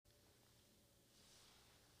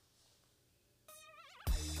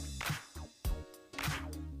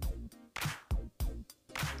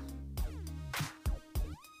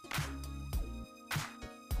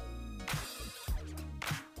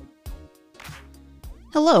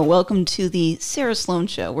Hello, welcome to the Sarah Sloan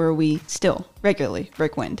Show, where we still regularly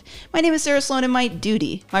break wind. My name is Sarah Sloan, and my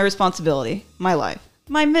duty, my responsibility, my life,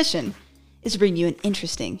 my mission is to bring you an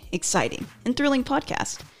interesting, exciting, and thrilling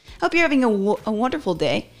podcast. I hope you're having a wonderful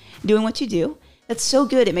day doing what you do. That's so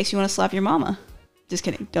good it makes you want to slap your mama. Just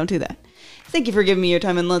kidding, don't do that. Thank you for giving me your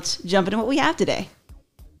time, and let's jump into what we have today.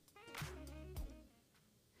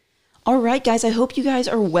 All right, guys, I hope you guys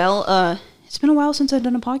are well. It's been a while since I've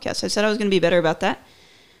done a podcast. I said I was going to be better about that.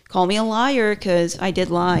 Call me a liar, because I did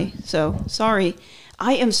lie. So, sorry.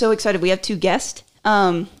 I am so excited. We have two guests.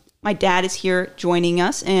 My dad is here joining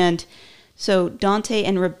us. And so, Dante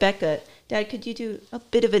and Rebeca. Dad, could you do a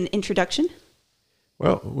bit of an introduction?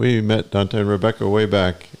 Well, we met Dante and Rebeca way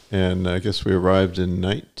back. And I guess we arrived in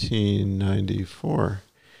 1994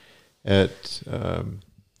 at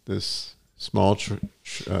this small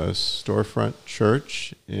storefront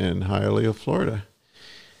church in Hialeah, Florida.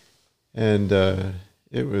 And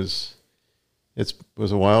it was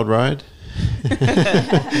a wild ride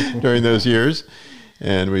during those years,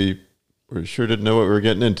 and we sure didn't know what we were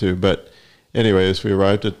getting into. But anyways, we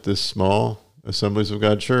arrived at this small Assemblies of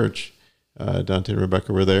God church. Dante and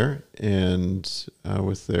Rebecca were there, and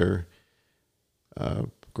with their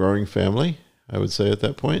growing family, I would say at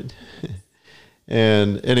that point.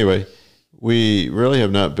 And anyway, we really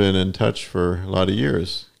have not been in touch for a lot of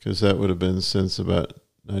years, because that would have been since about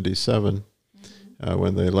 97.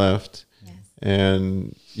 When they left. Yes.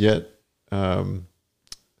 And yet,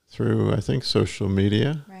 through, I think, social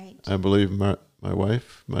media, right. I believe my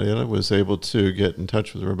wife, Mariela, was able to get in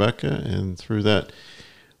touch with Rebecca, and through that,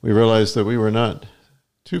 we realized that we were not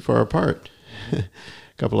too far apart. A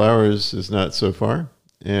couple hours is not so far,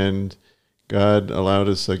 and God allowed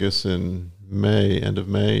us, I guess, in end of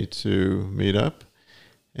May, to meet up,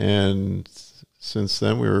 and since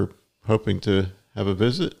then, we were hoping to have a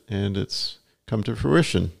visit, and it's come to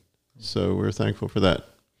fruition. So we're thankful for that.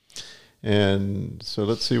 And so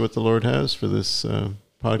let's see what the Lord has for this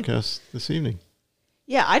podcast this evening.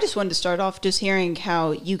 Yeah, I just wanted to start off just hearing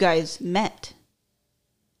how you guys met.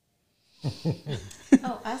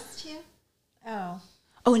 Oh, us two? Oh.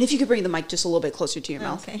 Oh, and if you could bring the mic just a little bit closer to your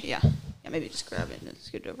mouth. Okay. Yeah, maybe just grab it and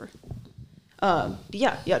scoot it over.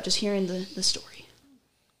 Yeah, just hearing the story.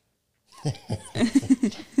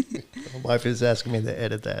 My wife is asking me to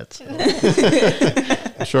edit that. So.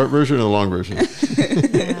 A short version or the long version?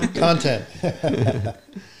 Yeah. Content.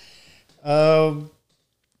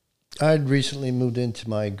 I'd recently moved into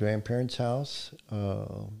my grandparents' house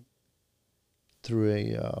through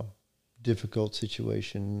a difficult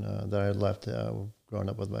situation that I had left growing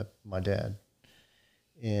up with my dad.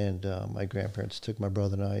 And my grandparents took my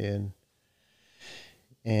brother and I in,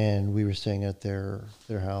 and we were staying at their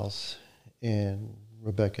house. And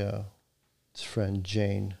Rebecca's friend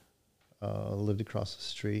Jane lived across the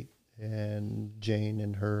street, and Jane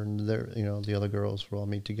and her and the other girls would all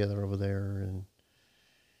meet together over there,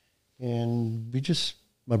 and we just,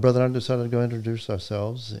 my brother and I decided to go introduce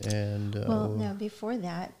ourselves. And no, before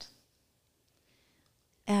that,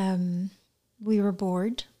 we were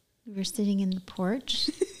bored. We were sitting in the porch.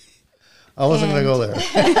 I wasn't going to go there.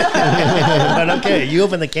 But okay, you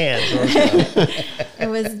open the can. So it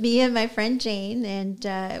was me and my friend Jane, and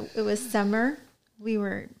it was summer. We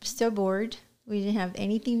were so bored. We didn't have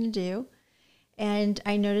anything to do. And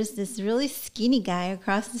I noticed this really skinny guy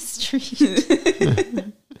across the street.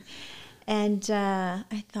 And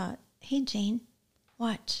I thought, hey, Jane,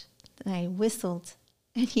 watch. And I whistled,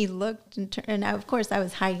 and he looked, and of course I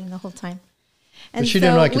was hiding the whole time. And but she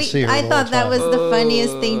didn't know I could see her. I thought that was the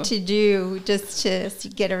funniest thing to do, just to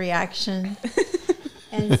get a reaction.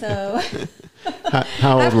 And so...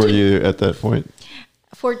 How old were you at that point?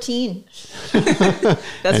 14. That's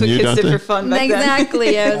what kids did for fun back then.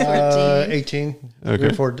 Exactly, I was 14. 18. Okay. We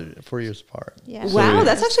were 4 years apart. Yeah. So wow,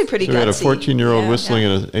 that's actually pretty gutsy. We had a 14-year-old whistling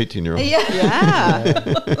and an 18-year-old.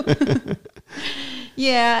 Yeah.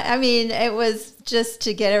 Yeah, I mean, it was just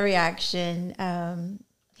to get a reaction.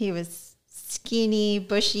 He was skinny,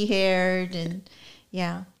 bushy-haired, and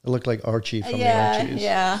yeah. It looked like Archie from the Archies.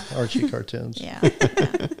 Yeah. Archie cartoons. Yeah.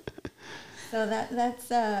 So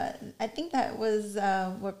that's I think that was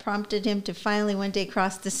what prompted him to finally one day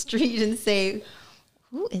cross the street and say,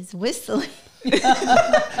 "Who is whistling?" And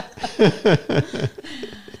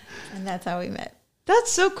that's how we met.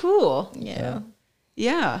 That's so cool. Yeah.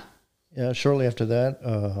 Yeah. Yeah. Shortly after that,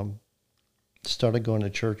 started going to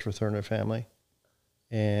church with her and her family,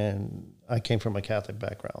 and I came from a Catholic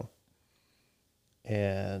background.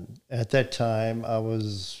 And at that time, I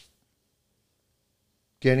was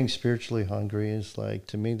getting spiritually hungry. Is like,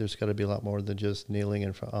 to me, there's got to be a lot more than just kneeling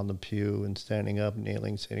on the pew and standing up,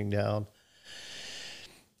 kneeling, sitting down.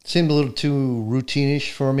 seemed a little too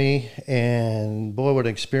routine-ish for me. And boy, what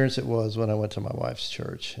an experience it was when I went to my wife's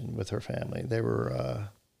church and with her family. They were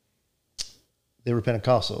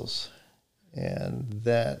Pentecostals. And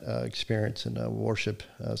that experience in worship,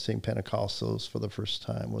 seeing Pentecostals for the first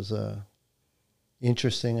time, was a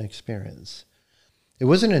interesting experience. It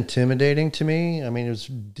wasn't intimidating to me. I mean, it was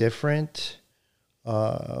different.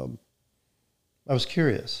 I was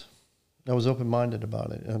curious. I was open-minded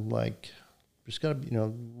about it. I'm like, there's got to be,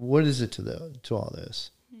 what is it to all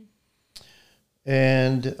this?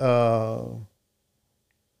 And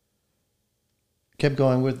kept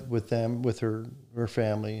going with them, with her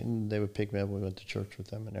family, and they would pick me up. We went to church with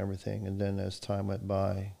them and everything. And then as time went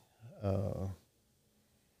by,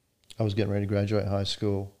 I was getting ready to graduate high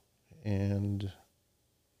school, and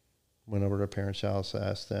went over to her parents' house,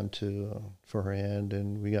 asked them for her hand,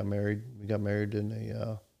 and we got married. We got married in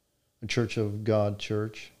a Church of God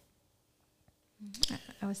church.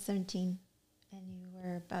 I was 17, and you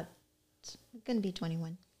were about going to be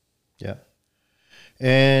 21. Yeah.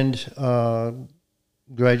 And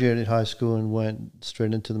graduated high school and went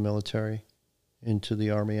straight into the military, into the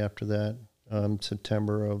Army after that,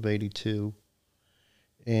 September of 82.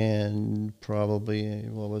 And probably,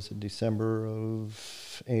 December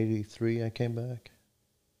of 83 I came back.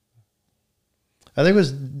 I think it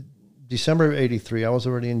was December of 83. I was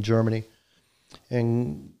already in Germany.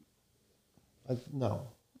 And, it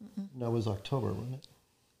was October, wasn't it?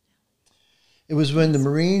 It was when the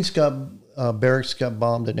Marines barracks got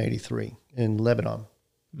bombed in 83 in Lebanon.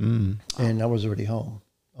 And I was already home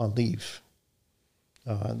on leave.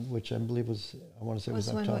 Which I believe was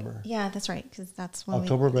October. Yeah, that's right, because that's when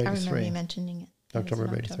October of 83. I remember you mentioning it. October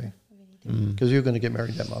of 83. Because you were going to get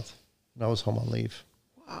married that month. And I was home on leave.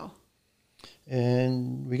 Wow.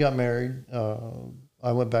 And we got married.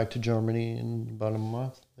 I went back to Germany in about a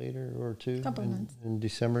month later or two. Couple months. In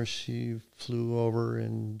December, she flew over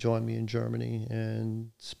and joined me in Germany and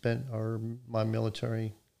spent my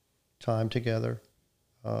military time together.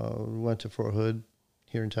 We went to Fort Hood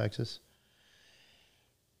here in Texas.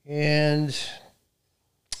 And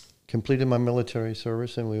completed my military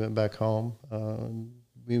service, and we went back home.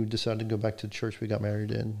 We decided to go back to the church we got married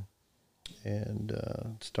in, and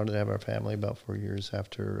started to have our family about 4 years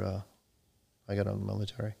after I got out of the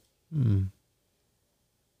military.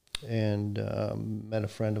 And met a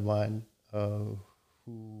friend of mine who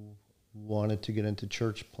wanted to get into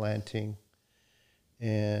church planting,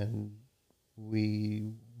 and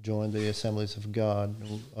we joined the Assemblies of God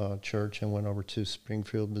church and went over to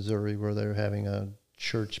Springfield, Missouri, where they were having a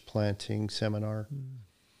church planting seminar,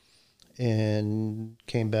 and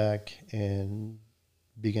came back and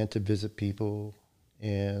began to visit people,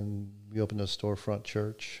 and we opened a storefront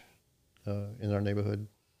church in our neighborhood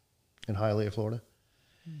in Hialeah, Florida,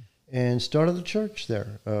 and started the church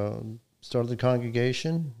there, started the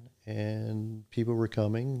congregation, and people were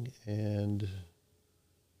coming, and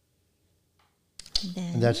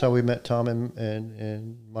that's how we met Tom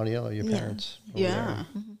and Mariela, your parents. Yeah.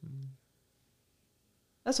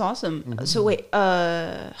 That's awesome. So wait,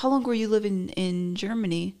 how long were you living in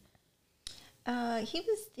Germany? He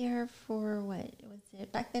was there for what was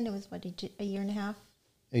it? Back then it was a year and a half?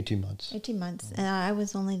 18 months. 18 months. And I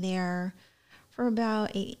was only there for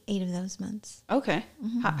about eight of those months. Okay.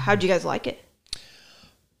 How'd you guys like it?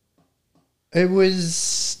 It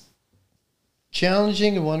was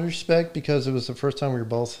challenging in one respect because it was the first time we were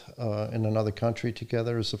both in another country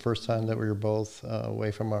together. It was the first time that we were both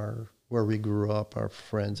away from where we grew up, our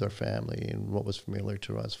friends, our family, and what was familiar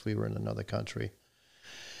to us. We were in another country.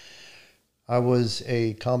 I was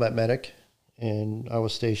a combat medic, and I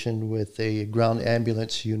was stationed with a ground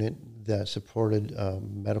ambulance unit that supported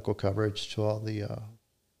medical coverage to all the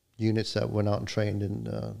units that went out and trained in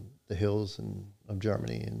the hills of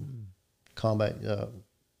Germany and combat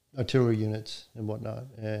artillery units and whatnot.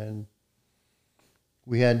 And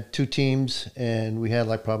we had two teams, and we had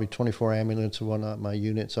like probably 24 ambulances and whatnot in my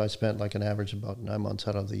unit. So I spent like an average about 9 months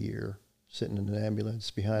out of the year sitting in an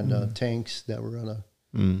ambulance behind tanks that were on a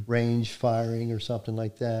range firing or something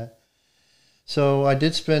like that. So I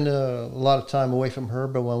did spend a lot of time away from her,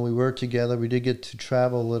 but when we were together, we did get to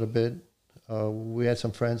travel a little bit. We had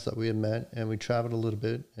some friends that we had met, and we traveled a little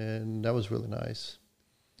bit, and that was really nice.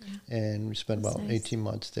 Yeah. And we spent about 18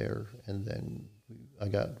 months there, and then I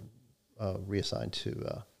got reassigned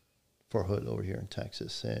to Fort Hood over here in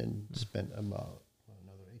Texas, and spent about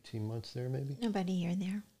another 18 months there, maybe. About a year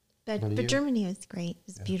there. But Germany was great. It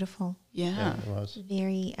was beautiful. Yeah. It was.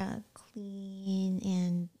 Very clean,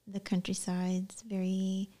 and the countryside's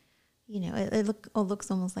very, it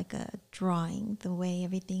looks almost like a drawing, the way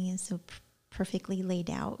everything is so perfectly laid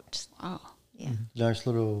out. Wow. Yeah. Nice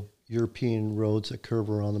little European roads that curve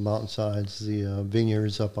around the mountainsides, the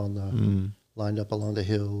vineyards up on the lined up along the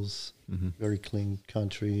hills. Very clean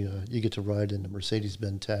country. You get to ride in a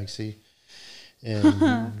Mercedes-Benz taxi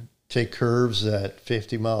and take curves at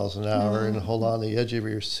 50 miles an hour and hold on the edge of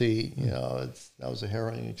your seat. You know, that was a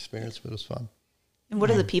harrowing experience, but it was fun. And what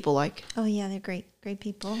are the people like? Oh, yeah, they're great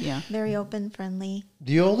people. Yeah. Very open, friendly.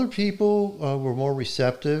 The older people were more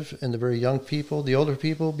receptive, and the very young people, the older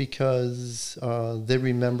people, because they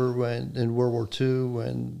remember when in World War II,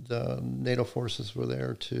 when the NATO forces were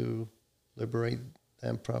there to liberate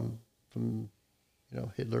them from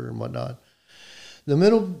Hitler and whatnot.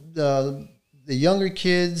 The younger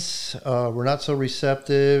kids were not so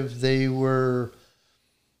receptive. They were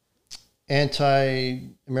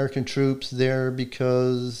anti-American troops there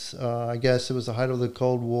because I guess it was the height of the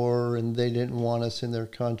Cold War, and they didn't want us in their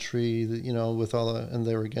country. With and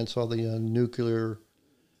they were against all the nuclear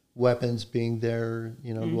weapons being there,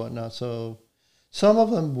 whatnot. So some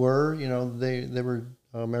of them were, they were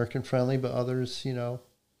American friendly, but others,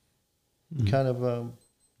 kind of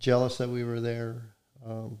jealous that we were there.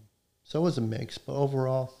 So it was a mix, but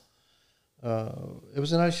overall, it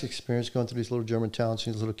was a nice experience going through these little German towns.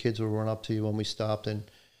 These little kids would run up to you when we stopped, and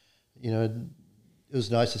it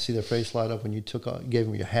was nice to see their face light up when you gave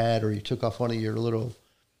them your hat, or you took off one of your little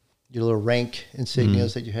rank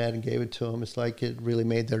insignias that you had and gave it to them. It's like it really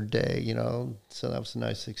made their day, So that was a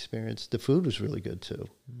nice experience. The food was really good too.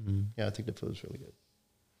 Yeah, I think the food was really good.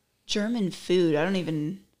 German food. I don't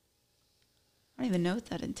even know what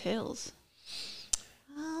that entails.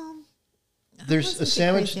 There's a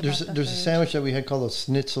sandwich. There's a sandwich that we had called a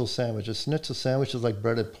schnitzel sandwich. A schnitzel sandwich is like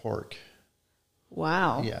breaded pork.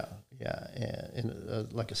 Wow. Yeah,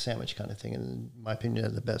 and like a sandwich kind of thing. And in my opinion,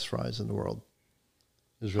 they're the best fries in the world.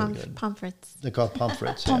 It was really good. Pomfrets. They're called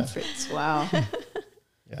pomfrets. Pomfrets. Wow.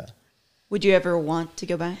 Yeah. Would you ever want to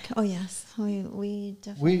go back? Oh yes, we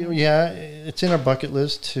definitely. It's in our bucket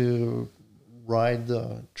list to ride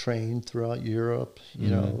the train throughout Europe.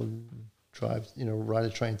 Ride a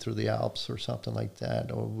train through the Alps or something like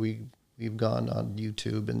that. Or we've gone on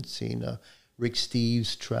YouTube and seen Rick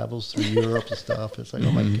Steves travels through Europe and stuff. It's like,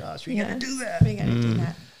 oh my gosh, we got to do that. We got to do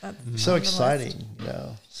that. That's so exciting,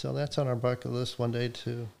 So that's on our bucket list one day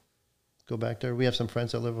to go back there. We have some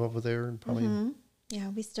friends that live over there and probably. Yeah,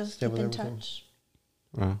 we still keep in touch.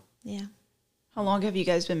 Wow. Yeah. How long have you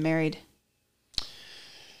guys been married?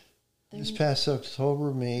 This past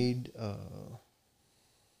October made.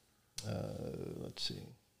 Let's see.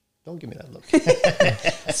 Don't give me that look.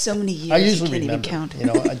 So many years. I usually you can't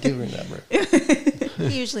remember. even count. I do remember.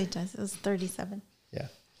 He usually does. It was 37. Yeah.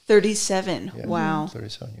 37. Yeah, Wow.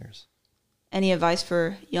 37 years. Any advice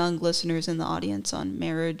for young listeners in the audience on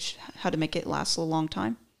marriage, how to make it last a long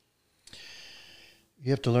time? You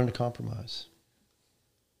have to learn to compromise.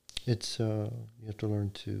 You have to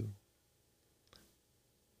learn to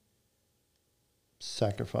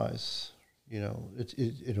sacrifice.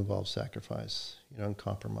 It involves sacrifice, and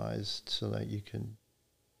compromise so that you can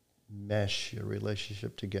mesh your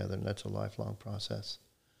relationship together, and that's a lifelong process.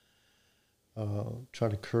 Try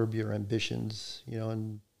to curb your ambitions,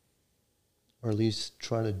 or at least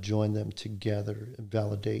try to join them together and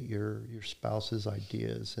validate your spouse's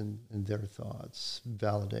ideas and their thoughts.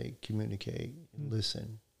 Validate, communicate,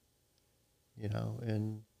 listen,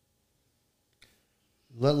 and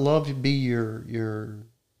let love be your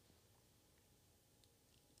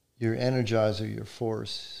energizer, your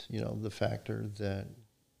force, the factor that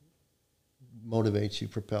motivates you,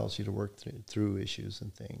 propels you to work through issues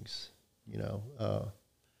and things.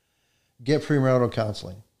 Get premarital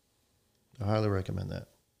counseling. I highly recommend that.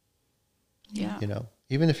 Yeah.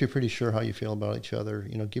 Even if you're pretty sure how you feel about each other,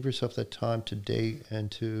 give yourself that time to date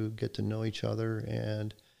and to get to know each other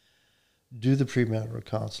and do the premarital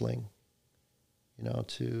counseling,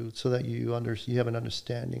 so that you have an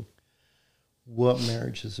understanding what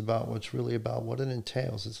marriage is about, what's really about, what it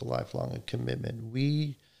entails. It's a lifelong commitment.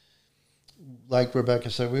 We, like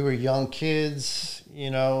Rebecca said, we were young kids.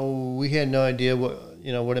 We had no idea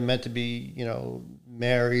what it meant to be,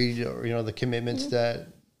 married, or the commitments that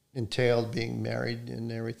entailed being married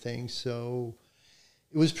and everything. So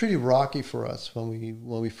it was pretty rocky for us when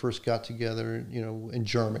we first got together, in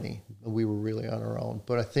Germany. We were really on our own.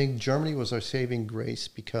 But I think Germany was our saving grace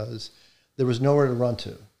because there was nowhere to run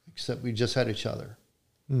to except we just had each other.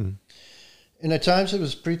 And at times it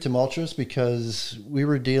was pretty tumultuous because we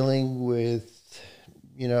were dealing with,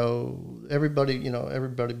 everybody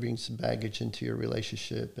brings some baggage into your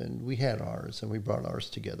relationship, and we had ours, and we brought ours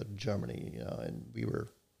together to Germany, and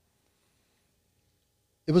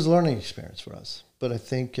it it was a learning experience for us. But I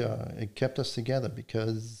think it kept us together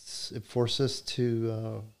because it forced us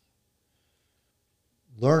to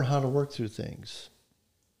learn how to work through things,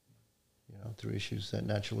 through issues that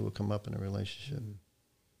naturally will come up in a relationship.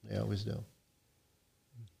 They always do.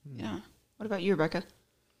 Yeah. What about you, Rebecca?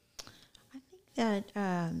 I think that,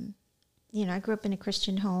 I grew up in a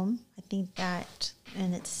Christian home. I think that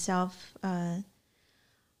in itself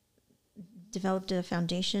developed a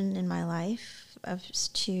foundation in my life of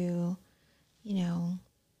to,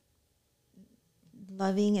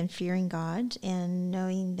 loving and fearing God and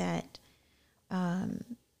knowing that,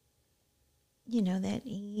 that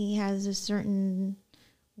He has a certain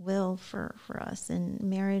will for us. And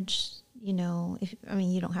marriage, you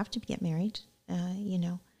don't have to get married,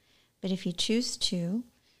 but if you choose to,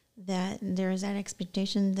 that there is that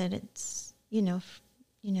expectation that it's, till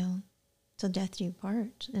death do you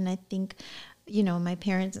part. And I think, my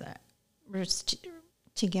parents were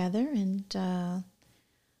together, and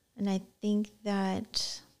I think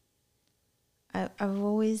that I've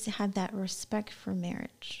always had that respect for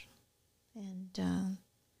marriage, and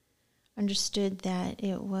understood that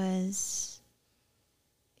it was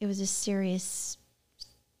a serious,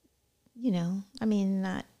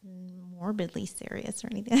 not morbidly serious or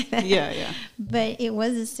anything like that. Yeah. But it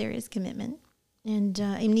was a serious commitment. And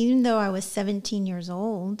even though I was 17 years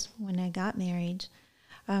old when I got married,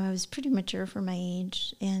 I was pretty mature for my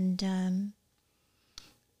age. And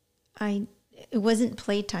it wasn't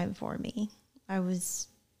playtime for me. I was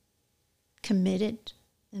committed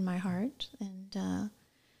in my heart. And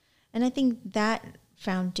I think that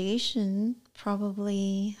foundation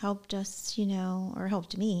probably helped us, or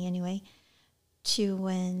helped me anyway, to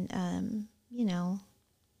when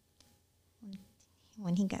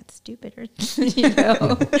he got stupider,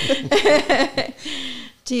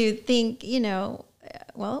 to think, he's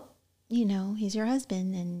your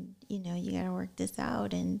husband, and, you got to work this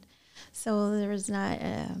out. And so there was not,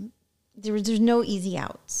 there's no easy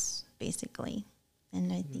outs, basically.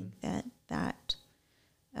 And I think that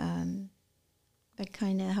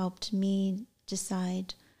kind of helped me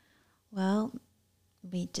decide, well,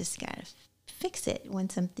 we just got to fix it. When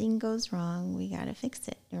something goes wrong, we got to fix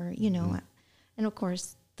it. Or, and of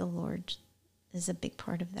course, the Lord is a big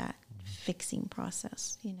part of that fixing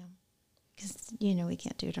process, because, we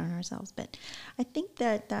can't do it on ourselves. But I think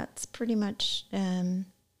that's pretty much, when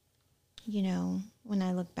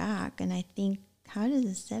I look back and I think, how does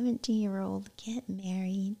a 17-year-old get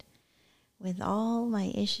married with all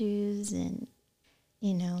my issues and,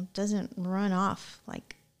 doesn't run off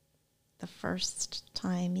like the first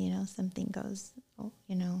time, something goes,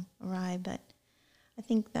 awry. But I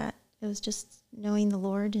think that it was just knowing the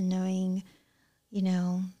Lord and knowing,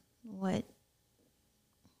 what,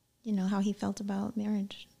 how He felt about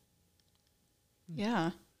marriage.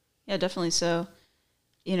 Yeah, definitely. So,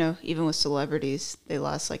 even with celebrities, they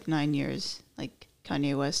last like 9 years, like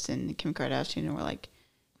Kanye West and Kim Kardashian, and we're like,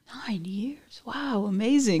 9 years? Wow,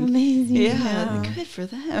 amazing. Yeah, good for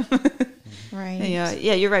them. Right. Yeah,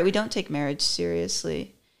 you're right. We don't take marriage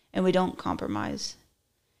seriously, and we don't compromise.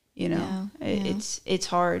 It's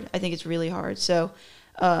hard. I think it's really hard. So,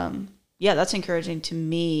 that's encouraging to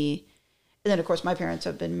me. And then, of course, my parents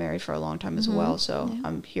have been married for a long time as well. So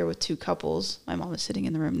I'm here with two couples. My mom is sitting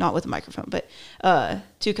in the room, not with a microphone, but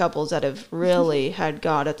two couples that have really had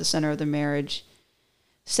God at the center of their marriage.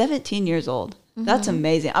 17 years old. That's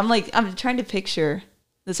amazing. I'm trying to picture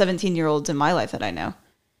the 17-year-olds in my life that I know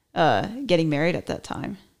getting married at that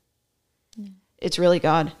time. Yeah. It's really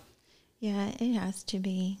God. Yeah, it has to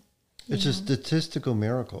be. It's a statistical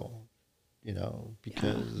miracle,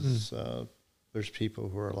 because there's people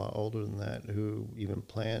who are a lot older than that who even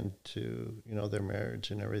plan to, their marriage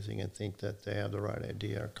and everything, and think that they have the right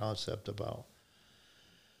idea or concept about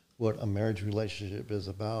what a marriage relationship is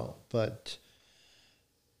about. But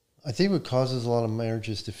I think what causes a lot of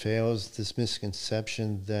marriages to fail is this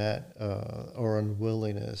misconception that, or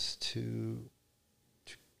unwillingness to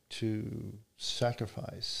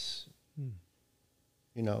sacrifice,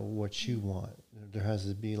 what you want. There has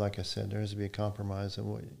to be, like I said, there has to be a compromise in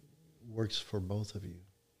what works for both of you.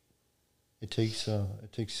 It takes a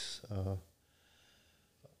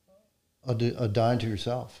dying to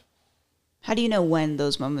yourself. How do you know when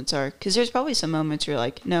those moments are? Because there's probably some moments where you're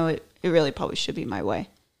like, no, it really probably should be my way.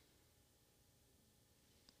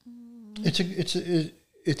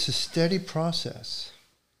 It's a steady process.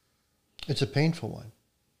 It's a painful one,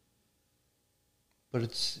 but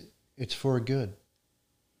it's for a good.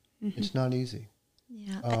 It's not easy.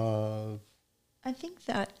 Yeah. I think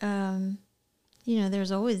that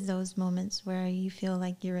there's always those moments where you feel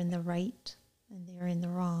like you're in the right and they're in the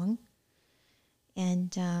wrong,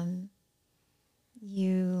 And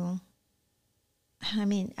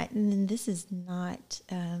and this is not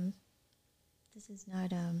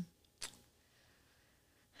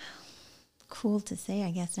cool to say,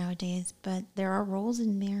 I guess, nowadays, but there are roles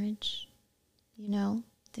in marriage. You know,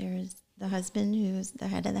 there's the husband who's the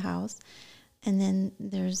head of the house, and then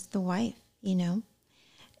there's the wife, you know.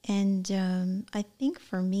 And I think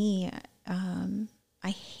for me, I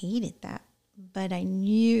hated that, but I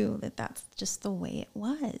knew that that's just the way it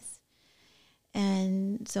was.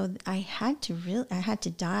 And so I had to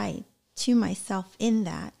die to myself in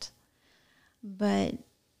that. But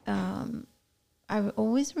I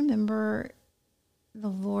always remember the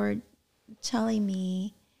Lord telling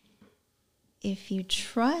me, if you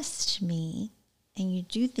trust me and you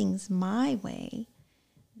do things my way,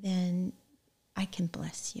 then I can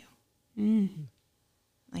bless you. Mm.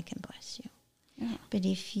 I can bless you. Yeah. But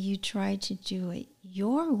if you try to do it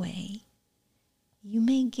your way, you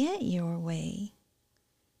may get your way,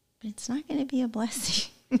 but it's not going to be a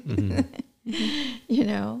blessing. Mm-hmm. You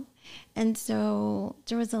know? And so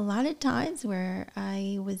there was a lot of times where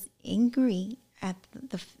I was angry at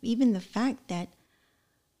even the fact that,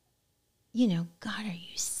 you know, God, are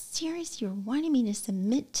you serious? You're wanting me to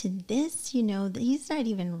submit to this? You know, that he's not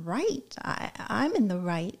even right. I'm in the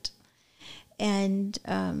right. And,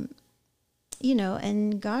 you know,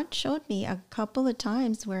 and God showed me a couple of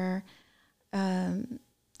times where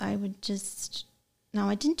I would just, now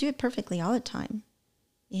I didn't do it perfectly all the time,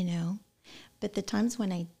 you know, but the times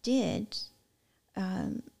when I did,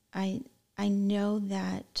 I know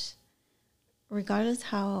that regardless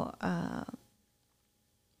how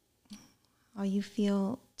you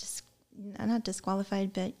feel, not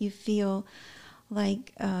disqualified, but you feel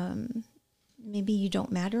like maybe you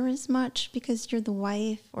don't matter as much because you're the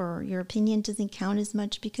wife, or your opinion doesn't count as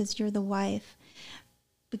much because you're the wife.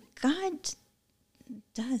 But God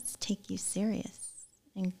does take you serious,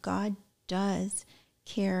 and God does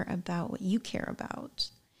care about what you care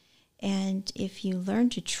about. And if you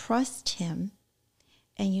learn to trust him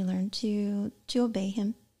and you learn to obey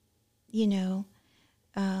him, you know,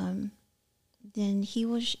 then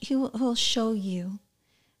he'll show you,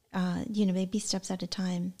 you know, baby steps at a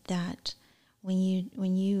time, that when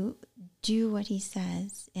you do what he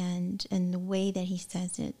says and the way that he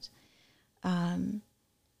says it,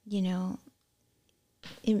 you know,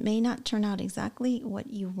 it may not turn out exactly what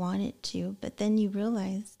you want it to, but then you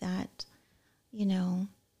realize that, you know,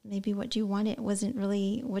 maybe what you wanted wasn't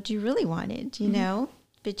really what you really wanted, you know,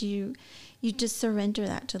 but you just surrender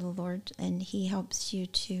that to the Lord, and he helps you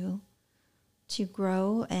to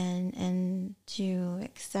grow and to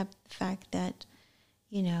accept the fact that,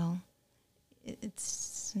 you know,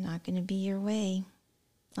 it's not going to be your way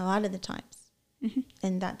a lot of the times. Mm-hmm.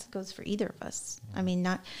 And that goes for either of us. I mean,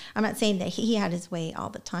 I'm not saying that he had his way all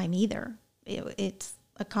the time either. It's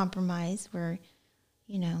a compromise where,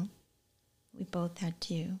 you know, we both had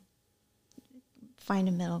to find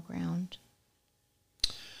a middle ground.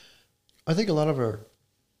 I think a lot of our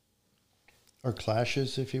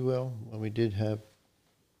clashes, if you will, when we did have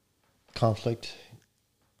conflict,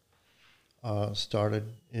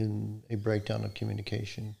 started in a breakdown of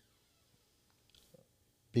communication,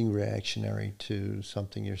 being reactionary to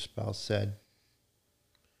something your spouse said,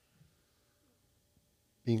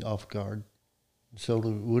 being off guard. So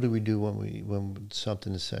what do we do when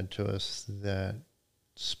something is said to us that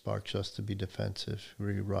sparks us to be defensive?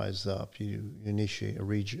 We rise up, you initiate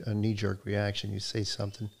a knee-jerk reaction, you say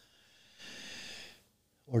something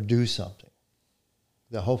or do something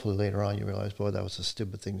that hopefully later on you realize, boy, that was a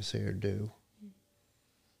stupid thing to say or do.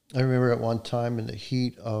 I remember at one time in the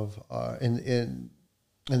heat of in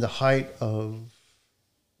the height of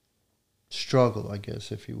struggle, I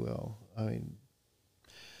guess, if you will. I mean,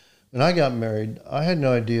 when I got married, I had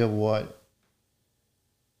no idea what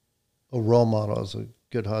a role model as a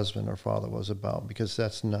good husband or father was about, because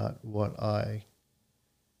that's not what I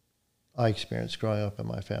experienced growing up in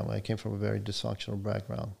my family. I came from a very dysfunctional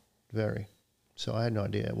background, so I had no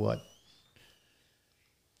idea what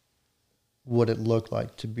it looked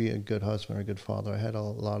like to be a good husband or a good father. I had a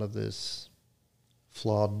lot of this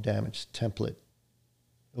flawed, damaged template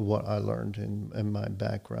of what I learned in my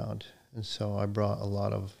background. And so I brought a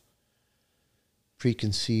lot of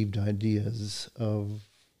preconceived ideas of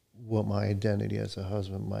what my identity as a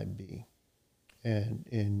husband might be. And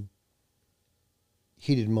in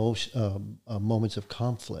heated moments of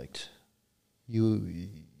conflict,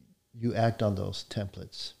 you act on those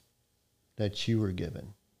templates that you were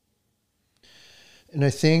given. And I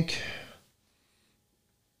think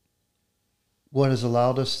what has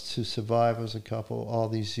allowed us to survive as a couple all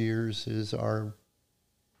these years is our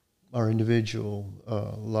our individual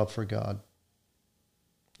love for God.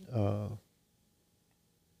 There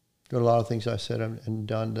are a lot of things I said and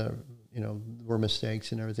done that, were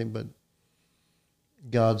mistakes and everything, but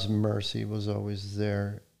God's mercy was always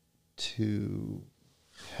there to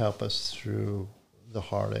help us through the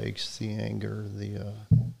heartaches, the anger, the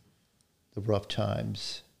rough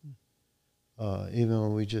times. Even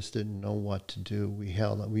when we just didn't know what to do, we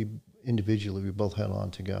both held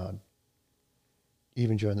on to God.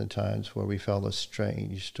 Even during the times where we felt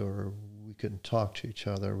estranged or we couldn't talk to each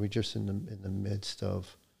other, we just in the midst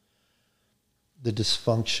of the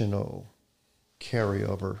dysfunctional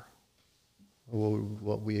carryover of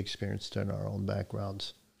what we experienced in our own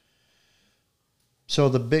backgrounds. So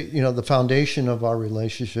the foundation of our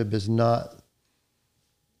relationship is not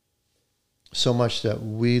so much that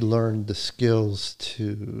we learn the skills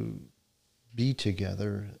to be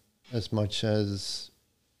together as much as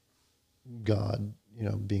God,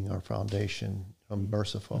 being our foundation,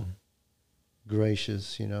 merciful,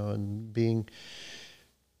 gracious, and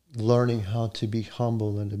learning how to be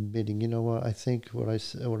humble and admitting, I think what I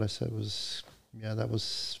said was, that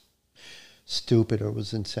was stupid or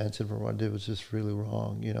was insensitive or what I did was just really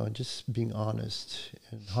wrong, and just being honest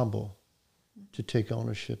and humble to take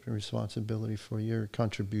ownership and responsibility for your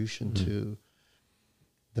contribution to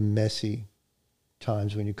the messy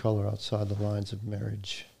times when you color outside the lines of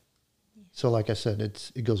marriage. Yeah. So like I said,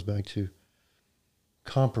 it goes back to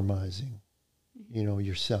compromising,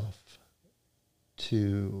 yourself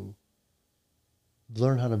to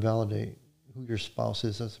learn how to validate who your spouse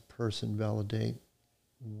is as a person, validate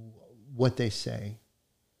what they say,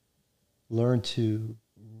 learn to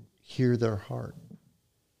hear their heart,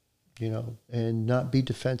 and not be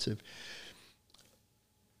defensive.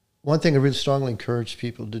 One thing I really strongly encourage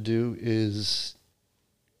people to do is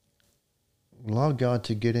allow God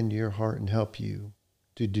to get into your heart and help you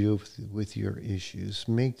to deal with your issues.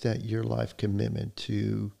 Make that your life commitment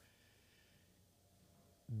to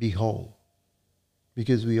be whole.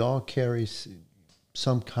 Because we all carry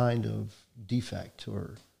some kind of defect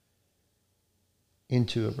or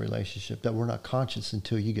into a relationship that we're not conscious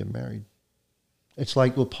until you get married. It's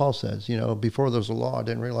like what Paul says, before there was a law, I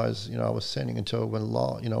didn't realize, I was sinning until when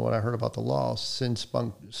when I heard about the law, sin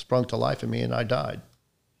sprung to life in me and I died.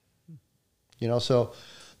 So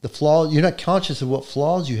the flaw, you're not conscious of what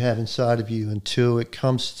flaws you have inside of you until it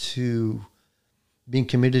comes to being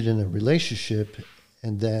committed in a relationship.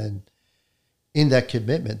 And then in that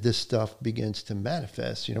commitment, this stuff begins to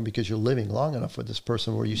manifest, because you're living long enough with this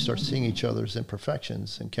person where you start seeing each other's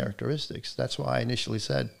imperfections and characteristics. That's why I initially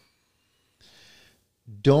said,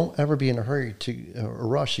 don't ever be in a hurry or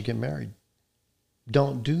rush to get married.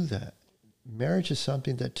 Don't do that. Marriage is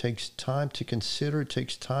something that takes time to consider. It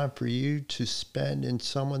takes time for you to spend in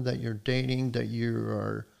someone that you're dating, that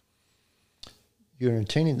you're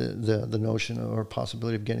entertaining the notion or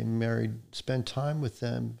possibility of getting married. Spend time with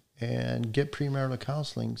them and get premarital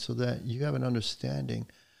counseling so that you have an understanding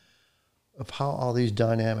of how all these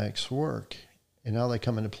dynamics work and how they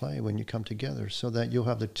come into play when you come together, so that you'll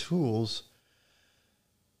have the tools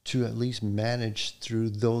to at least manage through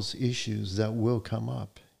those issues that will come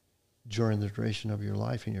up during the duration of your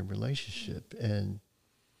life and your relationship. And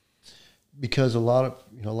because a lot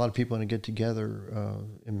of people when they get together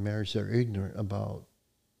in marriage, they're ignorant about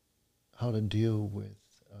how to deal with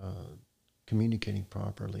communicating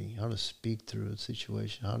properly, how to speak through a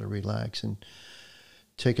situation, how to relax and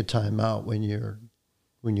take a time out when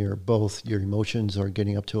you're both, your emotions are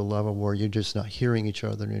getting up to a level where you're just not hearing each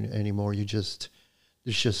other anymore.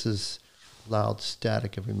 There's just this loud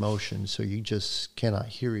static of emotion, so you just cannot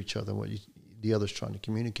hear each other, what the other's trying to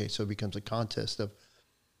communicate. So it becomes a contest of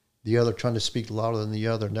the other trying to speak louder than the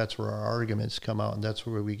other, and that's where our arguments come out, and that's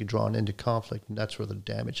where we get drawn into conflict, and that's where the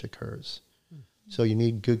damage occurs. Mm-hmm. So you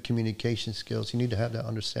need good communication skills. You need to have that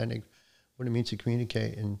understanding what it means to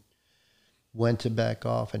communicate and when to back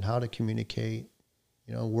off and how to communicate,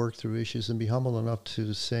 work through issues and be humble enough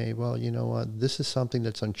to say, well, you know what, this is something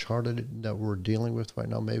that's uncharted that we're dealing with right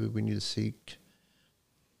now. Maybe we need to seek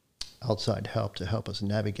outside help to help us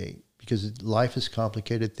navigate, because life is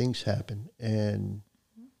complicated, things happen, and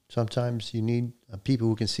sometimes you need people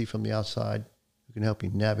who can see from the outside, who can help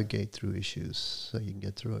you navigate through issues so you can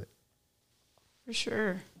get through it. For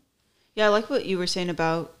sure. Yeah, I like what you were saying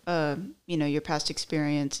about, your past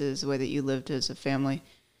experiences, the way that you lived as a family.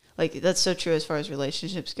 Like, that's so true as far as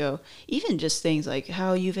relationships go. Even just things like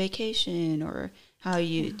how you vacation or do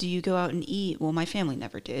you go out and eat? Well, my family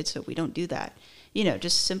never did, so we don't do that.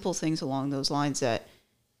 Just simple things along those lines that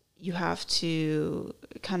you have to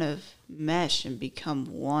kind of mesh and become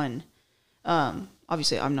one.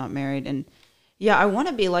 Obviously, I'm not married, and, Yeah, I want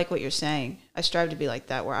to be like what you're saying. I strive to be like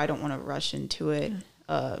that, where I don't want to rush into it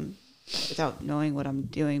without knowing what I'm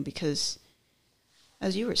doing, because,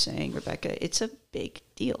 as you were saying, Rebecca, it's a big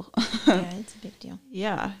deal. Yeah, it's a big deal.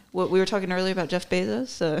 Yeah. What we were talking earlier about Jeff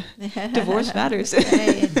Bezos, divorce matters.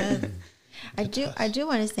 Right, it does. I do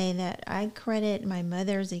want to say that I credit my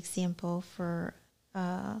mother's example for,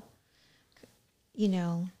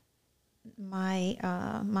 my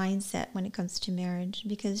mindset when it comes to marriage,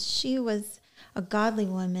 because she was a godly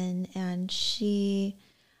woman, and she,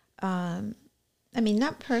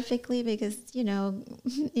 not perfectly, because, now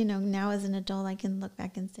as an adult, I can look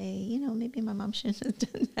back and say, maybe my mom shouldn't have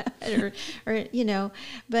done that,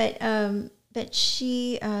 but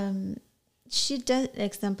she does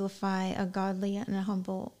exemplify a godly and a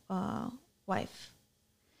humble wife.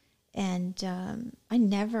 And I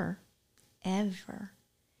never, ever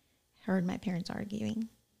heard my parents arguing.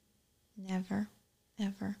 Never,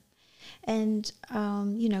 ever. And,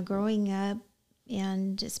 growing up,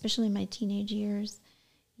 and especially in my teenage years,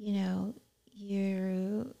 you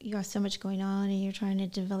have so much going on, and you're trying to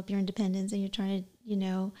develop your independence, and you're trying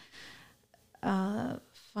to,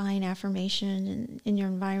 find affirmation in your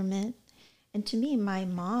environment. And to me, my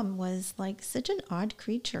mom was like such an odd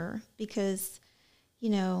creature, because,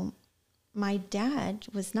 my dad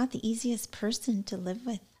was not the easiest person to live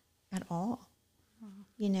with at all,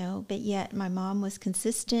 but yet my mom was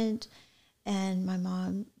consistent, and my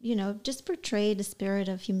mom, just portrayed a spirit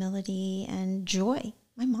of humility and joy.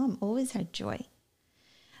 My mom always had joy.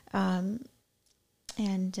 And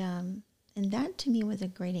that to me was a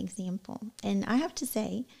great example. And I have to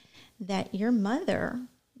say that your mother,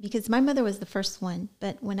 because my mother was the first one,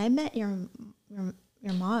 but when I met your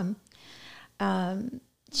mom,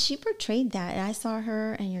 she portrayed that. And I saw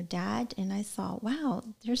her and your dad, and I saw, wow,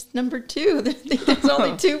 there's number two. There's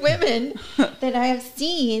only two women that I have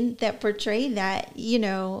seen that portray that,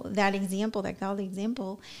 that example, that godly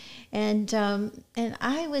example. And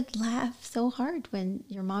I would laugh so hard when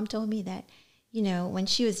your mom told me that, when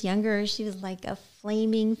she was younger, she was like a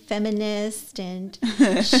flaming feminist, and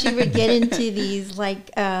she would get into these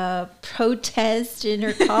protests in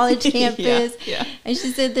her college campus. Yeah. And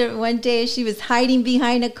she said that one day she was hiding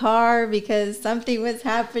behind a car because something was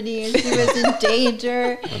happening and she was in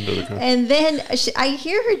danger. And then I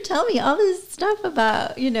hear her tell me all this stuff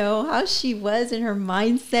about, how she was in her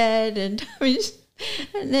mindset.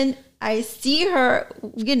 And then I see her,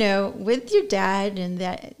 with your dad, and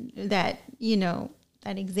that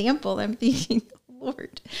example. I'm thinking,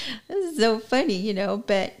 Lord, this is so funny,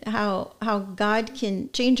 but how God can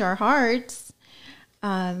change our hearts.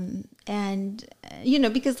 Because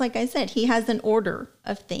like I said, he has an order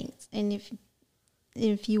of things. And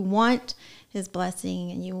if you want his blessing,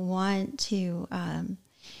 and you want to,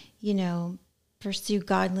 pursue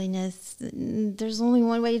godliness, there's only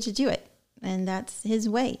one way to do it. And that's his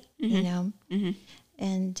way, Mm-hmm.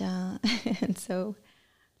 And so,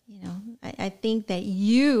 I think that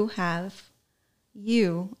you have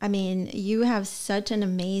such an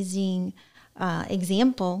amazing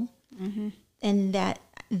example, mm-hmm. and that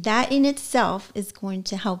in itself is going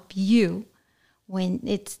to help you when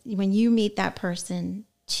you meet that person,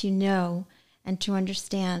 to know and to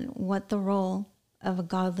understand what the role of a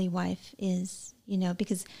godly wife is,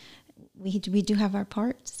 because we do have our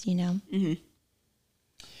parts, Mm-hmm.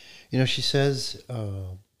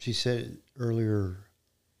 She said earlier,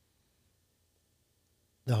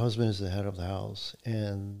 the husband is the head of the house,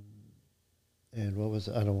 and what was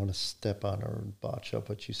it? I don't want to step on or botch up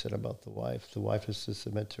what you said about the wife. The wife is to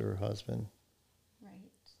submit to her husband. Right.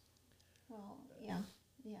 Well, yeah.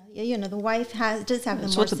 The wife does have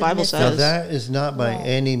That's the more what the Bible submissive. says. Now, that is not by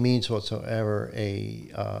any means whatsoever a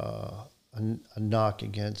knock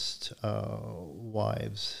against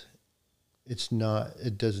wives. It's not.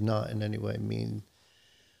 It does not in any way mean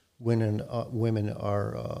women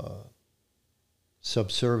are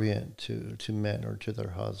subservient to men or to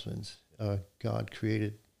their husbands. God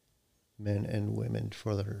created men and women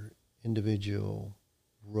for their individual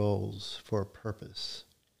roles for a purpose.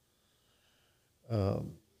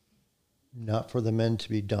 Not for the men to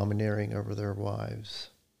be domineering over their wives,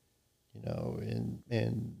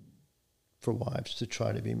 and for wives to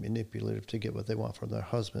try to be manipulative to get what they want from their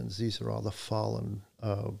husbands. These are all the fallen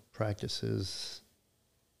practices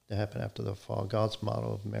that happen after the fall. God's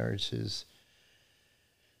model of marriage is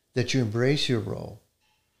that you embrace your role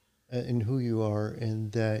in who you are,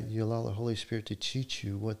 and that you allow the Holy Spirit to teach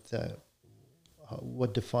you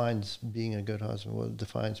what defines being a good husband, what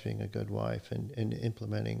defines being a good wife, and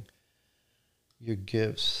implementing your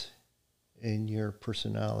gifts in your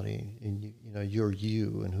personality, in your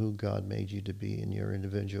you and who God made you to be in your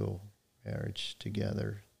individual marriage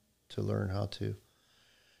together, to learn how to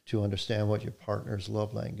understand what your partner's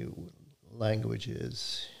love language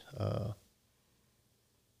is,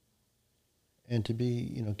 and to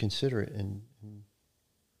be, considerate and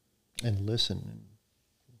listen,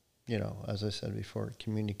 and, as I said before,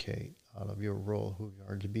 communicate out of your role, who you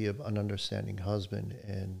are, to be an understanding husband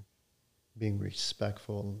and being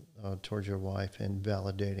respectful towards your wife and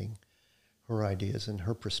validating her ideas and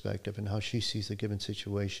her perspective and how she sees a given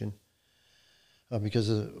situation. Because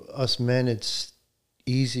us men, it's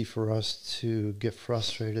easy for us to get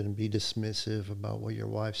frustrated and be dismissive about what your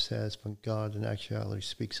wife says, but God in actuality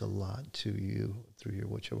speaks a lot to you through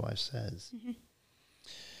what your wife says. Mm-hmm.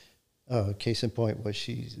 Case in point was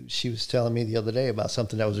she was telling me the other day about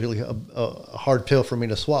something that was really a hard pill for me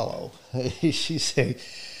to swallow. She said,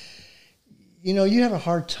 you have a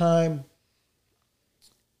hard time.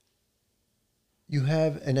 You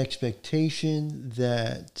have an expectation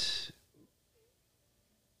that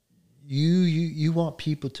you want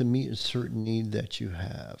people to meet a certain need that you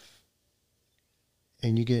have,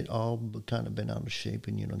 and you get all kind of bent out of shape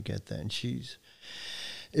and you don't get that. And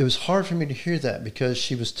it was hard for me to hear that, because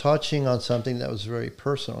she was touching on something that was very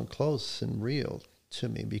personal and close and real to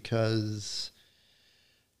me, because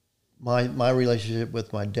my relationship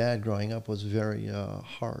with my dad growing up was very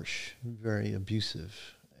harsh, very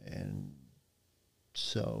abusive, and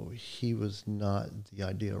so he was not the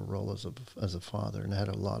ideal role as a father, and had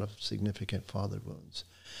a lot of significant father wounds.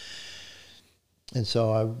 And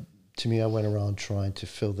so I went around trying to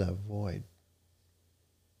fill that void.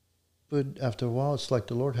 But after a while, it's like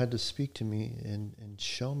the Lord had to speak to me and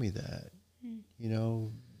show me that,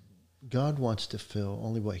 God wants to fill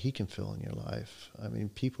only what he can fill in your life. I mean,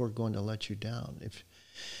 people are going to let you down.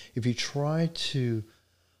 If you try to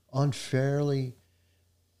unfairly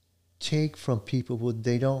take from people what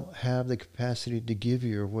they don't have the capacity to give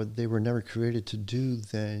you, or what they were never created to do,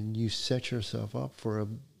 then you set yourself up for a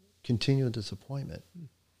continual disappointment.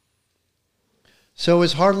 So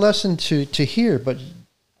it's a hard lesson to hear, but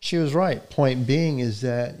she was right. Point being is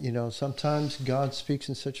that, sometimes God speaks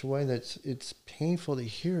in such a way that it's painful to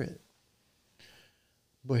hear it.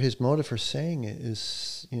 But his motive for saying it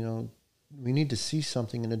is, we need to see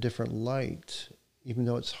something in a different light, even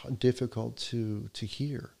though it's difficult to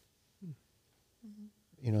hear.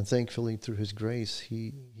 Mm-hmm. Thankfully, through his grace,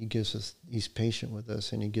 he gives us, he's patient with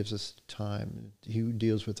us, and he gives us time. He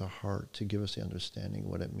deals with our heart to give us the understanding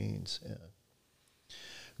of what it means.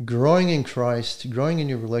 Growing in Christ, growing in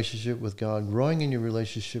your relationship with God, growing in your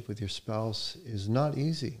relationship with your spouse is not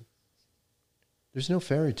easy. There's no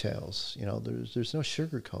fairy tales, there's no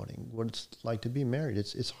sugarcoating what it's like to be married.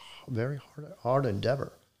 It's a very hard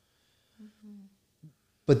endeavor. Mm-hmm.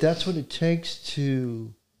 But that's what it takes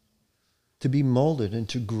to be molded and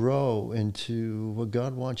to grow into what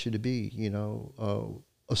God wants you to be.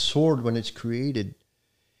 A sword, when it's created,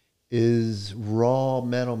 is raw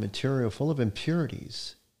metal material full of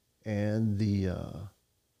impurities. And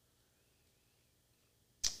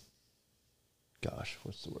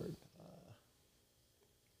what's the word?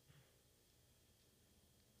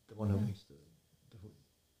 The one who makes the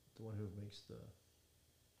one who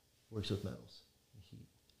works with metals.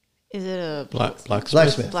 Is it a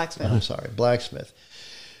blacksmith? Blacksmith. I'm sorry, blacksmith.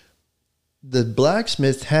 The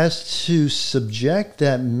blacksmith has to subject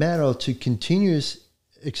that metal to continuous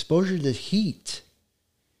exposure to heat.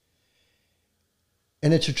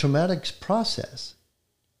 And it's a traumatic process.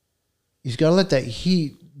 He's got to let that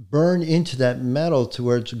heat burn into that metal to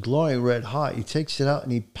where it's glowing red hot. He takes it out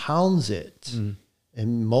and he pounds it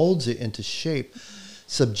and molds it into shape,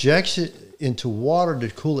 subjects it into water to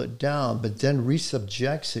cool it down, but then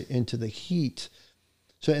resubjects it into the heat.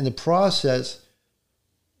 So in the process,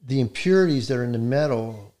 the impurities that are in the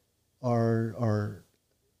metal are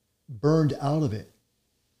burned out of it.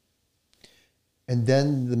 And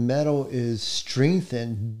then the metal is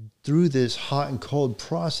strengthened through this hot and cold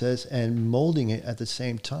process and molding it at the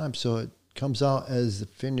same time. So it comes out as the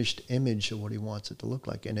finished image of what he wants it to look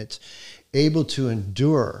like. And it's able to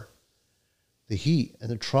endure the heat and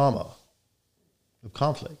the trauma of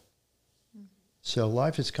conflict. Mm-hmm. So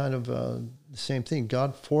life is kind of the same thing.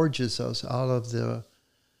 God forges us out of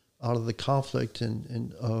the conflict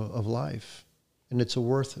and of life. And it's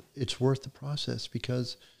worth the process,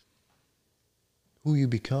 because who you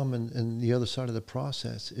become and the other side of the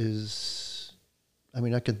process is,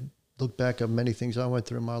 I could look back at many things I went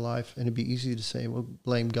through in my life, and it'd be easy to say, well,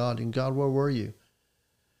 blame God. And God, where were you?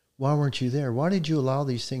 Why weren't you there? Why did you allow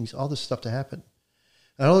these things, all this stuff to happen?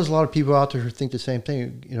 I know there's a lot of people out there who think the same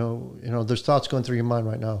thing. There's thoughts going through your mind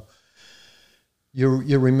right now.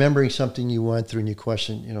 You're remembering something you went through, and you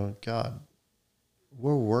question, God,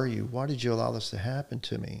 where were you? Why did you allow this to happen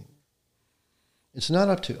to me? It's not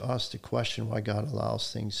up to us to question why God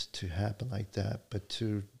allows things to happen like that, but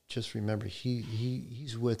to just remember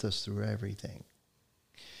He's with us through everything.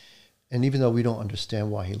 And even though we don't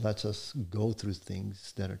understand why He lets us go through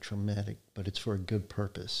things that are traumatic, but it's for a good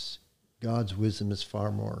purpose. God's wisdom is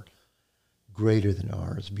far more greater than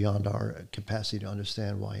ours, beyond our capacity to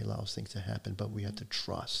understand why He allows things to happen, but we have to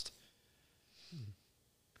trust.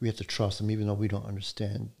 We have to trust Him even though we don't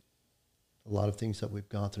understand a lot of things that we've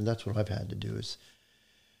gone through. And that's what I've had to do, is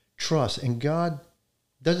trust. And God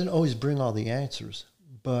doesn't always bring all the answers,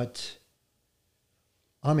 but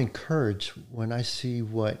I'm encouraged when I see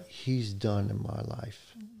what He's done in my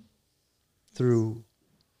life through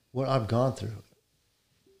what I've gone through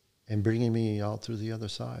and bringing me out through the other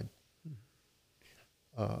side.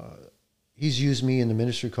 He's used me in the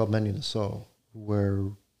ministry called Mending the Soul, where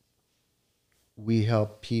we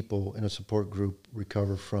help people in a support group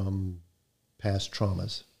recover from past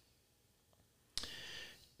traumas.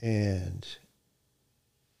 And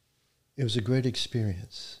it was a great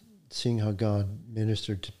experience seeing how God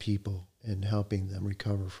ministered to people and helping them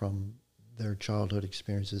recover from their childhood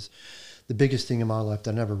experiences. The biggest thing in my life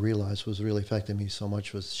that I never realized was really affecting me so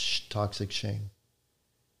much was toxic shame.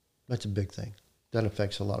 That's a big thing. That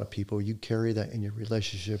affects a lot of people. You carry that in your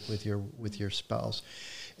relationship with your spouse,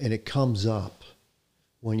 and it comes up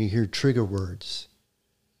when you hear trigger words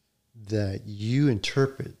that you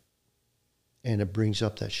interpret, and it brings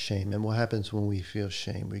up that shame. And what happens when we feel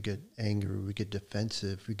shame? We get angry, we get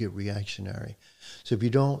defensive, we get reactionary. So if you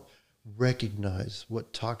don't recognize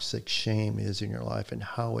what toxic shame is in your life and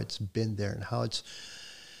how it's been there and how it's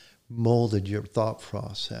molded your thought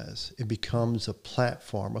process, it becomes a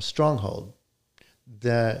platform, a stronghold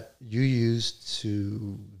that you use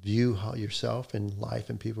to view how yourself and life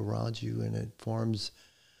and people around you, and it forms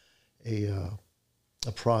a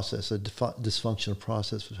process, a dysfunctional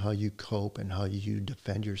process of how you cope and how you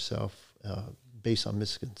defend yourself based on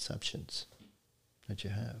misconceptions that you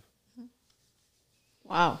have.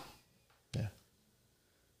 Wow. Yeah.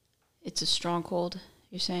 It's a stronghold,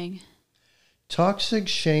 you're saying? Toxic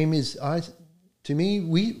shame is, to me,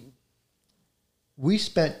 we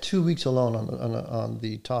spent 2 weeks alone on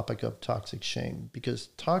the topic of toxic shame, because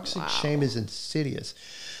toxic shame is insidious.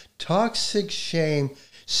 Toxic shame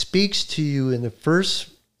speaks to you in the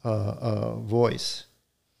first voice,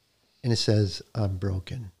 and it says, I'm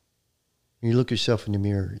broken. When you look yourself in the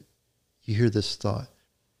mirror, you hear this thought,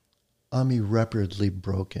 I'm irreparably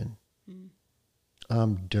broken.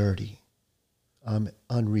 I'm dirty. I'm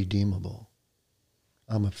unredeemable.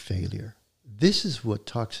 I'm a failure. This is what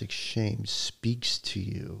toxic shame speaks to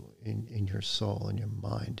you in your soul, in your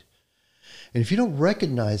mind. And if you don't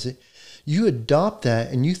recognize it, you adopt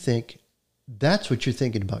that and you think that's what you're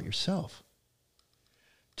thinking about yourself.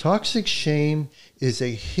 Toxic shame is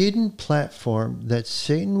a hidden platform that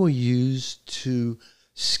Satan will use to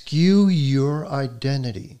skew your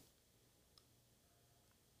identity,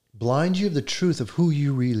 blind you of the truth of who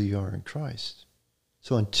you really are in Christ.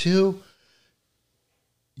 So until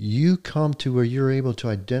you come to where you're able to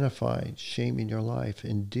identify shame in your life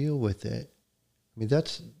and deal with it, I mean,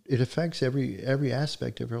 it affects every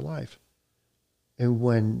aspect of your life. And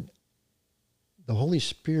when the Holy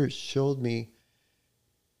Spirit showed me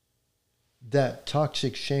that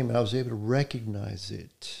toxic shame and I was able to recognize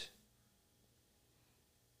it,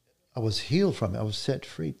 I was healed from it. I was set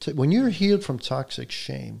free. When you're healed from toxic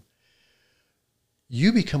shame,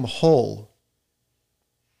 you become whole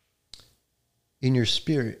in your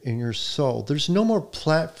spirit, in your soul. There's no more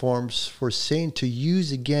platforms for Satan to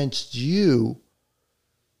use against you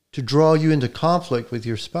to draw you into conflict with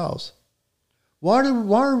your spouse. Why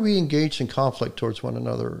are we engaged in conflict towards one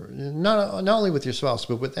another? Not only with your spouse,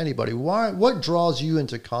 but with anybody. What draws you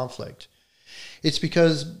into conflict? It's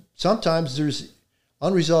because sometimes there's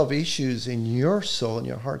unresolved issues in your soul, in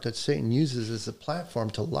your heart, that Satan uses as a platform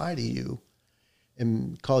to lie to you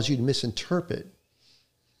and cause you to misinterpret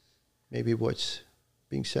maybe what's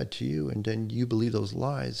being said to you, and then you believe those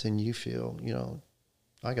lies and you feel,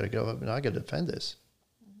 I got to go up and I got to defend this.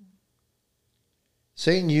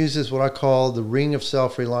 Satan uses what I call the ring of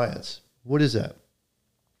self-reliance. What is that?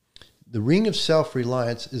 The ring of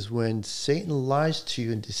self-reliance is when Satan lies to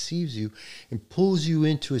you and deceives you and pulls you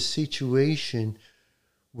into a situation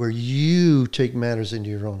where you take matters into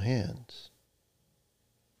your own hands.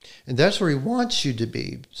 And that's where he wants you to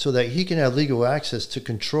be, so that he can have legal access to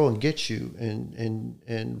control and get you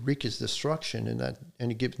and wreak his destruction in that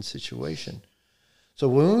any given situation. So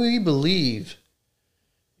when we believe,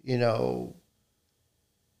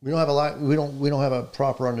 we don't have a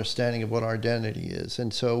proper understanding of what our identity is,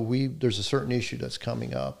 and so there's a certain issue that's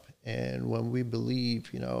coming up, and when we believe,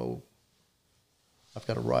 I've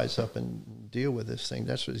got to rise up and deal with this thing.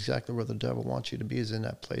 That's exactly where the devil wants you to be, is in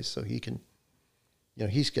that place, so he can,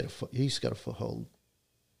 he's got a foothold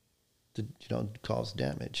to cause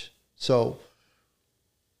damage. So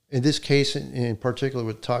in this case, in particular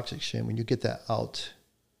with toxic shame, when you get that out,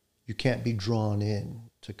 you can't be drawn in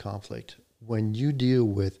to conflict. When you deal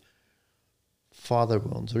with father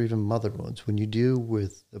wounds or even mother wounds, when you deal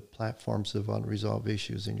with the platforms of unresolved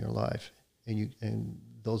issues in your life, and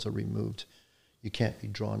those are removed, you can't be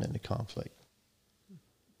drawn into conflict.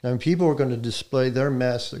 Now, people are going to display their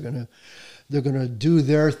mess. They're going to do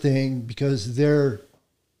their thing because they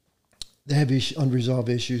have unresolved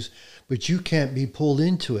issues, but you can't be pulled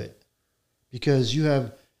into it because you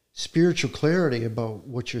have spiritual clarity about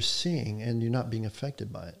what you're seeing and you're not being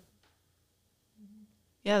affected by it.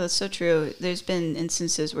 Yeah, that's so true. There's been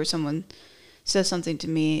instances where someone says something to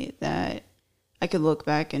me that I could look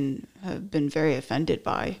back and have been very offended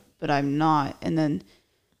by, but I'm not.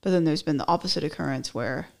 But then there's been the opposite occurrence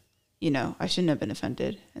where, I shouldn't have been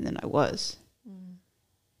offended, and then I was. Mm.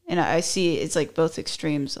 And I see it's like both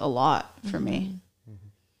extremes a lot for me.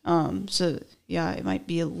 Mm-hmm. So yeah, it might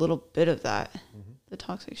be a little bit of that, the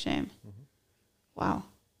toxic shame. Mm-hmm. Wow.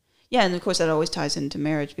 Yeah, and of course that always ties into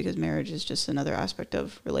marriage because marriage is just another aspect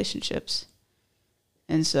of relationships.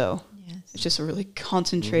 And so it's just a really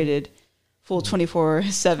concentrated, full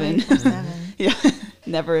 24/7. Yeah,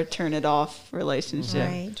 never turn it off relationship.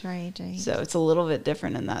 Right. So it's a little bit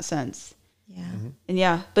different in that sense. Yeah. Mm-hmm. And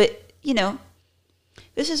yeah, but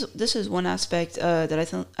this is one aspect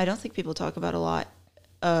that I don't think people talk about a lot.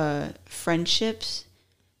 Friendships.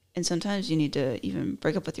 And sometimes you need to even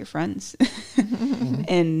break up with your friends. Mm-hmm.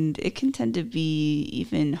 And it can tend to be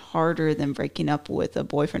even harder than breaking up with a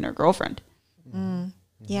boyfriend or girlfriend. Mm.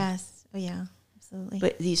 Yes. Oh, yeah. Absolutely.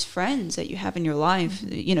 But these friends that you have in your life,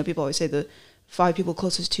 people always say the 5 people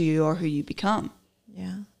closest to you are who you become.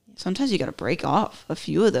 Yeah. Sometimes you got to break off a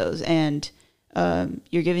few of those. And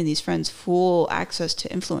you're giving these friends full access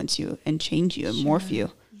to influence you and change you and morph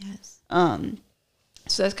you. Yes.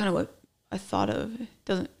 So that's kind of what I thought of. It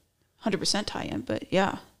doesn't 100% tie in, but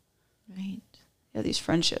yeah. Right. Yeah, these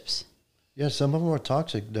friendships. Yeah, some of them are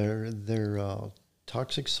toxic. They're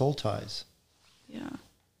toxic soul ties. Yeah.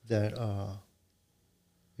 That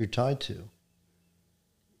you're tied to.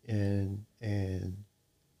 And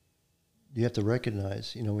you have to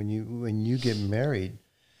recognize, when you get married,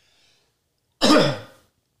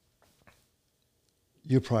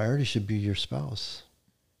 your priority should be your spouse.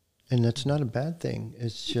 And that's not a bad thing.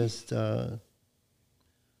 It's just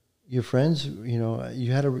your friends,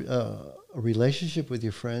 you had a relationship with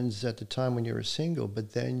your friends at the time when you were single,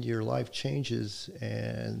 but then your life changes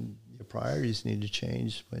and your priorities need to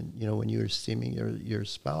change when you're esteeming your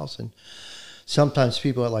spouse. And sometimes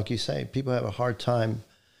people, like you say, people have a hard time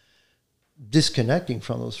disconnecting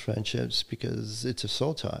from those friendships because it's a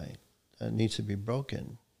soul tie that needs to be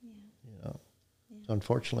broken. Yeah. So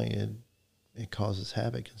unfortunately, it causes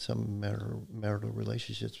havoc in some marital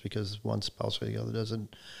relationships because one spouse or the other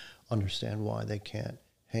doesn't understand why they can't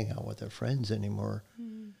hang out with their friends anymore.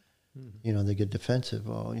 Mm-hmm. They get defensive.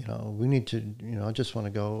 Oh, we need to, I just want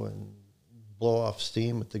to go and blow off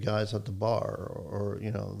steam with the guys at the bar, or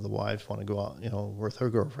the wives want to go out, with her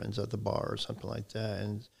girlfriends at the bar or something like that.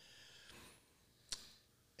 And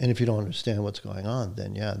if you don't understand what's going on,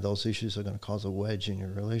 then those issues are going to cause a wedge in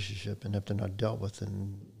your relationship, and if they're not dealt with,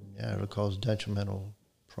 then it'll cause detrimental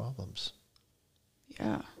problems.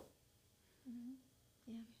 Yeah.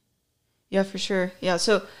 Yeah, for sure. Yeah,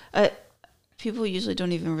 so people usually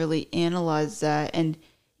don't even really analyze that, and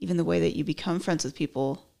even the way that you become friends with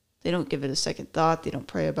people, they don't give it a second thought. They don't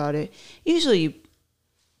pray about it. Usually,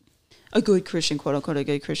 a good Christian, quote unquote, a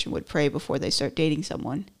good Christian would pray before they start dating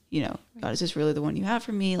someone. God, is this really the one you have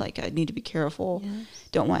for me? Like, I need to be careful. Yes.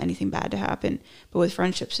 Don't want anything bad to happen. But with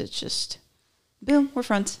friendships, it's just, boom, we're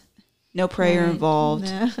friends. No prayer involved.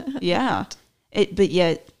 No. Yeah. But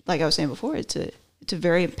yet, like I was saying before, it's a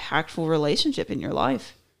very impactful relationship in your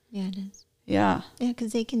life. Yeah, it is. Yeah. Yeah,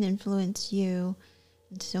 because they can influence you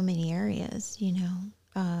in so many areas, you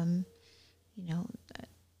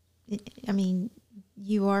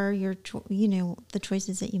are the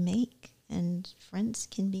choices that you make, and friends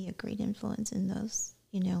can be a great influence in those,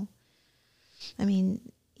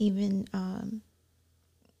 even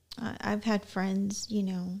I've had friends,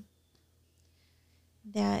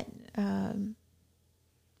 that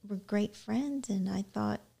were great friends, and I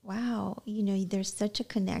thought, wow, there's such a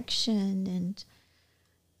connection,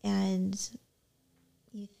 and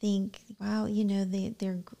you think, wow,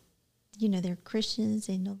 they're Christians,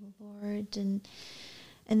 they know the Lord, and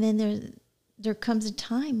then there comes a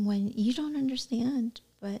time when you don't understand,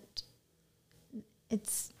 but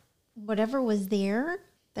it's whatever was there,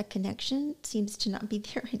 that connection seems to not be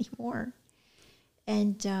there anymore.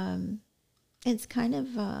 And it's kind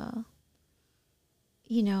of,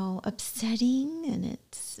 upsetting, and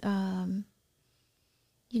it's,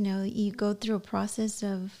 you go through a process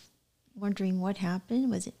of wondering what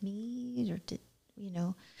happened. Was it me, or did,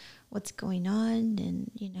 what's going on?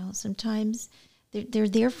 And, sometimes they're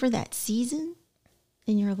there for that season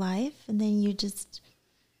in your life, and then you just,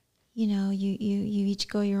 you each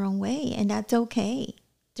go your own way, and that's okay.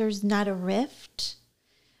 There's not a rift.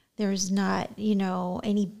 There's not,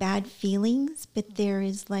 any bad feelings, but there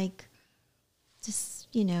is like just,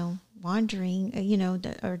 wandering,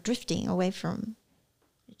 or drifting away from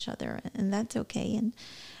each other, and that's okay. And,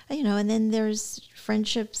 and then there's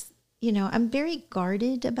friendships, I'm very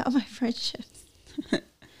guarded about my friendships.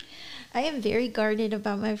 I am very guarded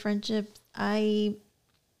about my friendships. I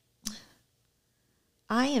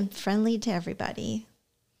am friendly to everybody,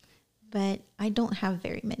 but I don't have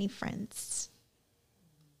very many friends.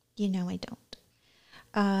 I don't.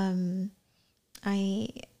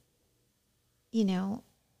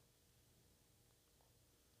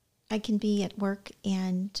 I can be at work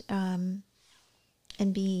and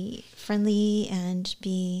be friendly and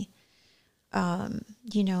be,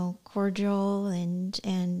 cordial and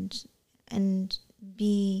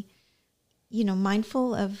be,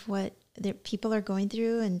 mindful of what the people are going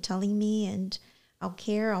through and telling me, and I'll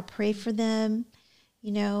pray for them,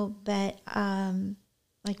 but,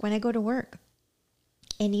 like when I go to work,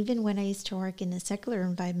 and even when I used to work in a secular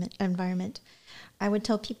environment, I would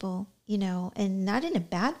tell people, and not in a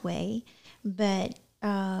bad way, but,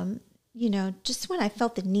 just when I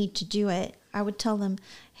felt the need to do it, I would tell them,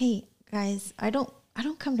 hey guys, I don't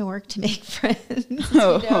come to work to make friends.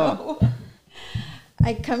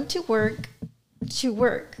 I come to work.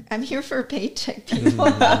 I'm here for a paycheck, people.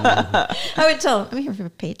 I would tell them, I'm here for a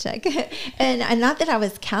paycheck. And not that I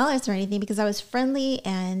was callous or anything, because I was friendly,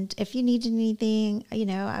 and if you needed anything,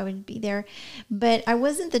 I would be there. But I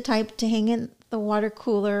wasn't the type to hang in the water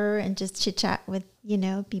cooler and just chit chat with,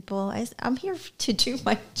 people. I'm here to do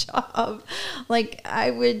my job. Like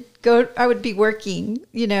I would be working,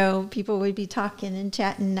 people would be talking and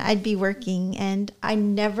chatting. I'd be working, and I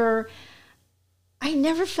never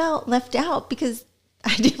felt left out, because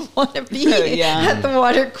I didn't want to be at the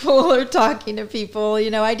water cooler talking to people.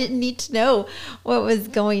 I didn't need to know what was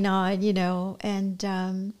going on,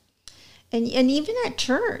 and even at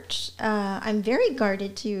church, I'm very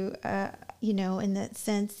guarded to, in that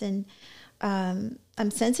sense. And I'm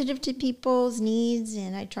sensitive to people's needs,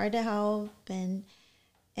 and I try to help, but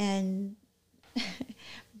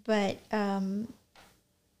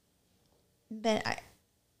I,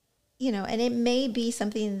 and it may be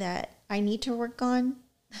something that I need to work on.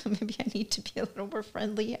 Maybe I need to be a little more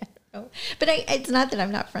friendly. I don't know. But it's not that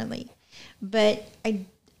I'm not friendly, but I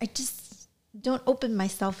just don't open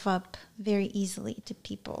myself up very easily to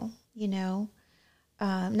people, Not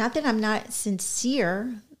that I'm not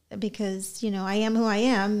sincere, because, I am who I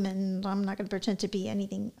am, and I'm not going to pretend to be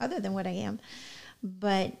anything other than what I am.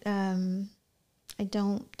 But I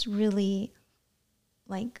don't really,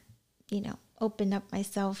 open up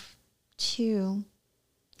myself to,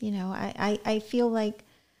 I feel like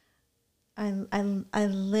I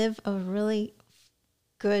live a really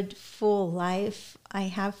good, full life. I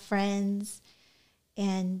have friends,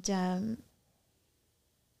 and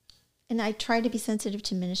I try to be sensitive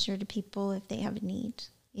to minister to people if they have a need,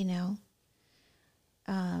 and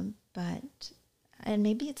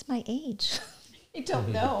maybe it's my age. I don't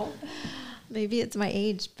know. Maybe it's my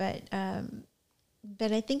age, but I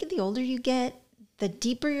think the older you get, the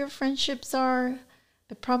deeper your friendships are,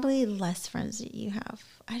 but probably less friends that you have.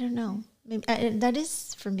 I don't know. Maybe, that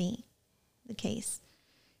is for me the case,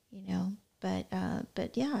 But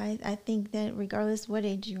yeah, I think that regardless what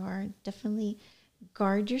age you are, definitely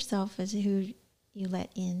guard yourself as who you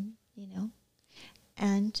let in,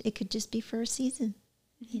 And it could just be for a season,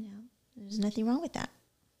 There's nothing wrong with that.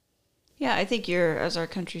 Yeah, I think as our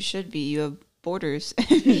country should be, you have borders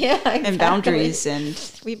exactly. and boundaries, and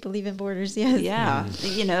we believe in borders. Yes. Yeah.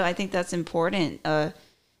 I think that's important.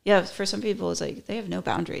 For some people it's like they have no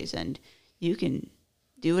boundaries, and you can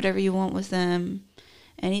do whatever you want with them.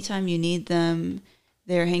 Anytime you need them,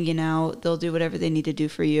 they're hanging out, they'll do whatever they need to do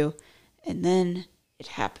for you. And then it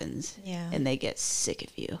happens. Yeah. And they get sick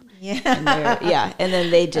of you. Yeah. And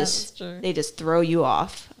then they just throw you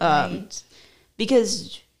off. Right.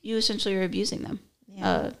 Because you essentially are abusing them.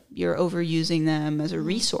 you're overusing them as a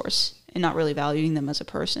resource and not really valuing them as a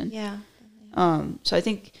person. Yeah. So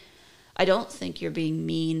I don't think you're being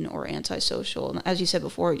mean or antisocial. And as you said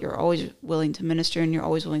before, you're always willing to minister and you're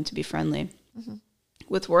always willing to be friendly. Mm-hmm.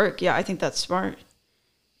 With work, yeah, I think that's smart.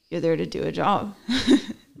 You're there to do a job.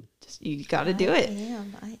 You got to do it.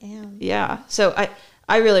 I am. Yeah. So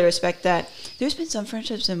I really respect that. There's been some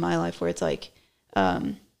friendships in my life where it's like,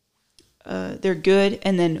 they're good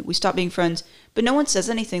and then we stop being friends, but no one says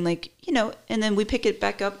anything, like, and then we pick it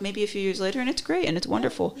back up maybe a few years later and it's great and it's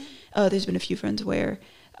wonderful. There's been a few friends where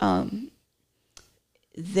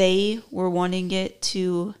they were wanting it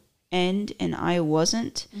to end and I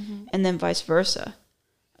wasn't, and then vice versa.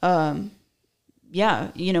 More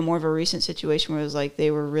of a recent situation where it was like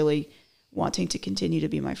they were really wanting to continue to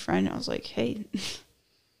be my friend. I was like, hey,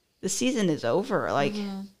 the season is over. Like,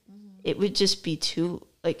 it would just be too,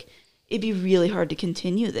 like, it'd be really hard to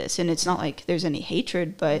continue this. And it's not like there's any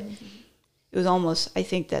hatred, but it was almost, I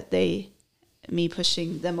think that me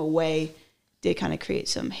pushing them away did kind of create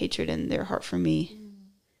some hatred in their heart for me.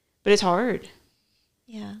 But it's hard.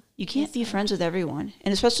 Yeah. You can't be friends with everyone.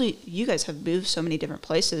 And especially you guys have moved so many different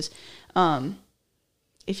places.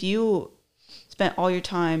 If you spent all your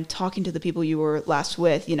time talking to the people you were last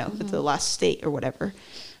with, at the last state or whatever,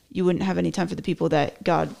 you wouldn't have any time for the people that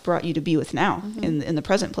God brought you to be with now in the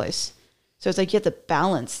present place. So it's like you have to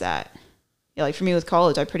balance that. Yeah, like for me with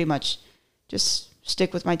college, I pretty much just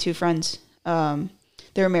stick with my two friends.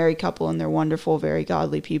 They're a married couple and they're wonderful, very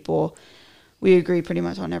godly people. We agree pretty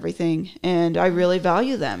much on everything and I really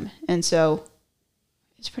value them. And so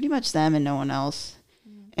it's pretty much them and no one else.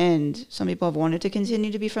 And some people have wanted to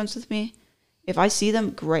continue to be friends with me. If I see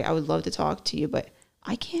them, great. I would love to talk to you, but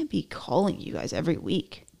I can't be calling you guys every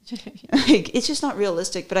week. Like, it's just not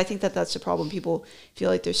realistic. But I think that that's the problem. People feel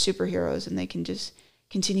like they're superheroes and they can just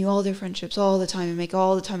continue all their friendships all the time and make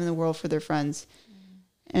all the time in the world for their friends.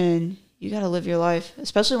 And you got to live your life,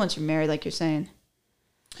 especially once you're married, like you're saying.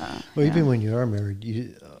 Even when you are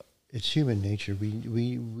married, it's human nature. We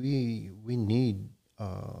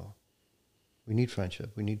need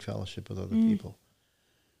friendship. We need fellowship with other people.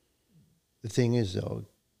 The thing is, though,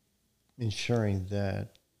 ensuring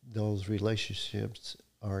that those relationships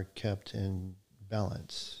are kept in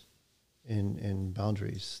balance, in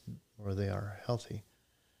boundaries, where they are healthy.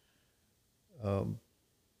 Home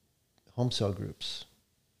cell groups.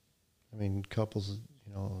 I mean, couples,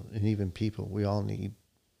 and even people, we all need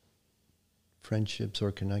friendships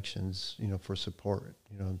or connections, for support,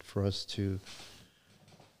 for us to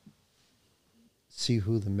see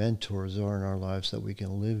who the mentors are in our lives that we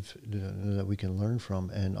can live, that we can learn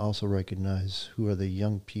from, and also recognize who are the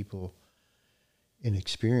young people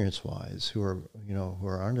inexperience-wise who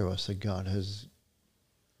are under us that God has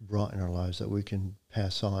brought in our lives that we can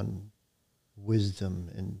pass on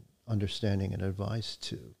wisdom and understanding and advice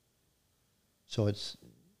to. So it's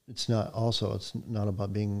not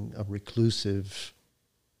about being a reclusive,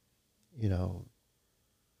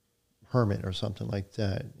 hermit or something like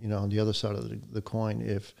that. On the other side of the coin,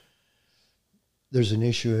 if there's an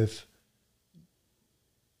issue, if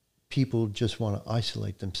people just want to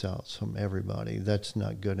isolate themselves from everybody, that's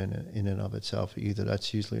not good in and of itself either.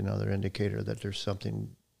 That's usually another indicator that there's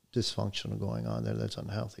something dysfunctional going on there that's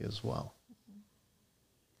unhealthy as well.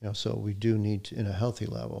 So we do need to, in a healthy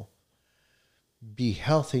level, be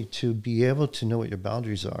healthy to be able to know what your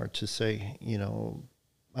boundaries are, to say,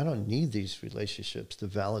 I don't need these relationships to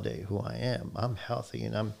validate who I am. I'm healthy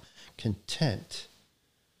and I'm content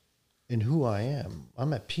in who I am.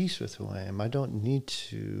 I'm at peace with who I am. I don't need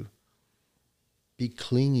to be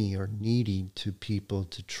clingy or needy to people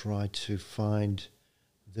to try to find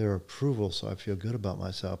their approval so I feel good about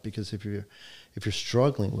myself. Because if you're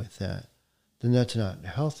struggling with that, then that's not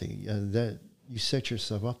healthy. That you set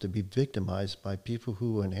yourself up to be victimized by people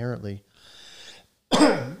who inherently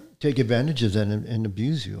take advantage of that and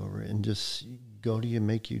abuse you over it and just go to you,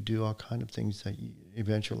 make you do all kind of things that you,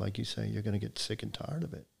 eventually, like you say, you're going to get sick and tired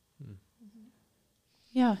of it.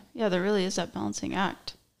 Yeah, there really is that balancing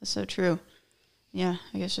act. That's so true. Yeah,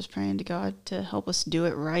 I guess just praying to God to help us do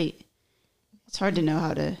it right. It's hard to know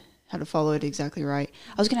how to follow it exactly right.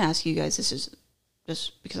 I was going to ask you guys, this is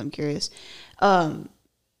just because I'm curious,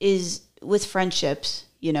 is with friendships,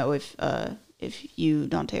 if you,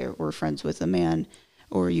 Dante, were friends with a man,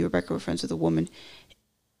 or you, Rebecca, were friends with a woman,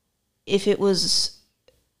 if it was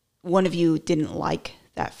one of you didn't like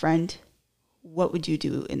that friend, what would you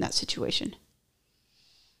do in that situation?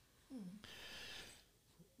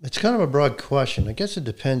 It's kind of a broad question. I guess it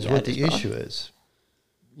depends what the issue is.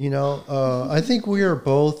 I think we are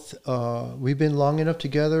both, we've been long enough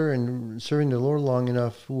together and serving the Lord long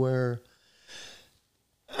enough where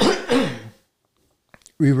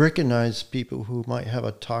we recognize people who might have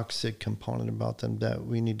a toxic component about them that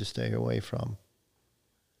we need to stay away from.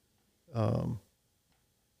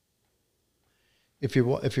 If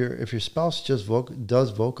your spouse just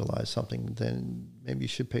does vocalize something, then maybe you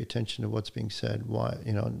should pay attention to what's being said. Why,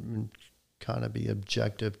 and kind of be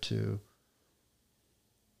objective to,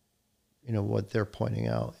 what they're pointing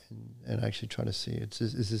out, and actually try to see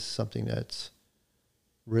is this something that's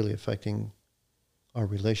really affecting our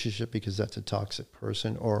relationship because that's a toxic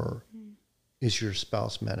person, or is your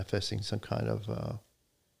spouse manifesting some kind of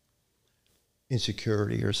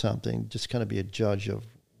insecurity or something? Just kind of be a judge of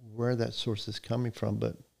where that source is coming from,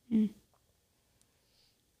 but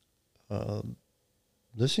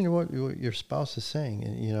listen to what your spouse is saying,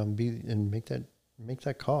 and make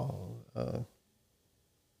that call.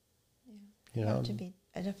 To be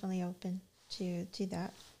definitely open to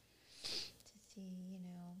that.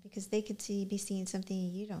 Because they could be seeing something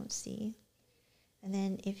you don't see. And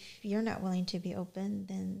then if you're not willing to be open,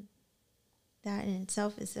 then that in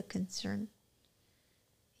itself is a concern,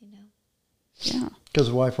 Yeah. Because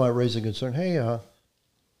the wife might raise a concern, hey,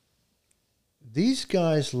 these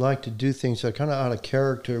guys like to do things that are kind of out of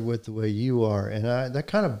character with the way you are. And that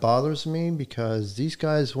kind of bothers me because these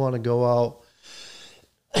guys want to go out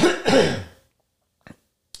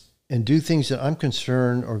and do things that I'm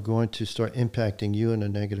concerned are going to start impacting you in a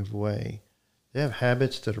negative way. They have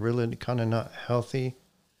habits that are really kind of not healthy.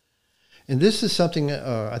 And this is something that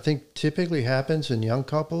I think typically happens in young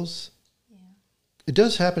couples. Yeah. It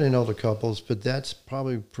does happen in older couples, but that's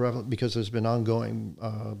probably prevalent because there's been ongoing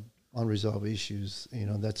unresolved issues.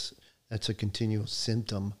 That's a continual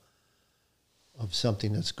symptom of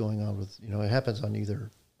something that's going on with, it happens on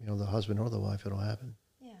either, the husband or the wife. It'll happen.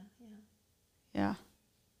 Yeah.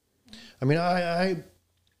 I mean, I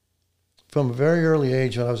from a very early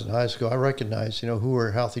age when I was in high school, I recognized, who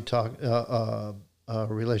were healthy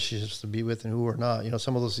relationships to be with and who were not.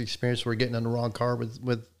 Some of those experiences were getting in the wrong car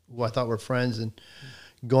with who I thought were friends and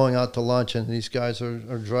going out to lunch, and these guys are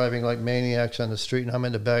driving like maniacs on the street, and I'm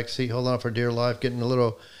in the back seat holding on for dear life, getting a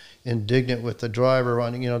little indignant with the driver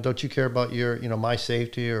on, don't you care about your, my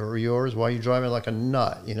safety or yours? Why are you driving like a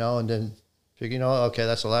nut, and then figure, okay,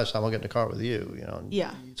 that's the last time I'll get in the car with you,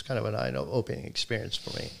 Yeah. It's kind of an eye-opening experience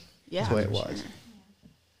for me. Yeah. That's the way it was. Sure.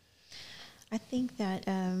 I think that,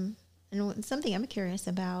 and something I'm curious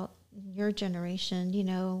about your generation,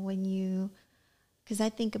 because I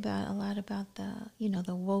think about a lot about the,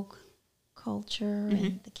 the woke culture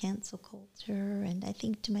and the cancel culture. And I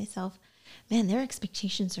think to myself, man, their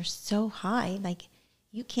expectations are so high. Like,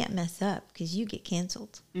 you can't mess up because you get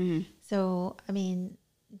canceled. Mm-hmm. So, I mean,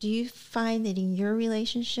 do you find that in your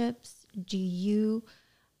relationships, do you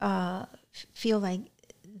feel like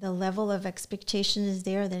the level of expectation is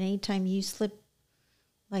there that anytime you slip,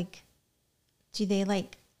 like, do they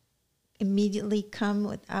immediately come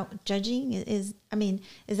without judging? Is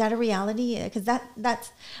that a reality? Because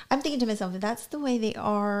that's I'm thinking to myself, if that's the way they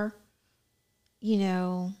are,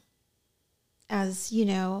 as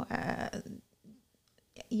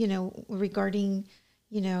regarding,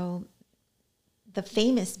 the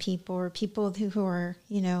famous people or people who are,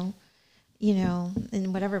 in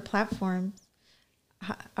whatever platform,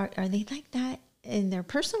 are they like that in their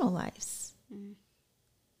personal lives?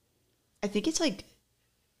 I think it's like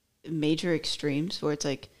major extremes where it's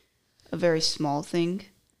like a very small thing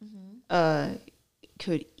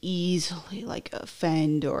could easily like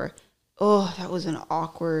offend, or, oh, that was an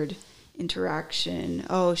awkward interaction.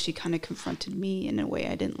 Oh, she kind of confronted me in a way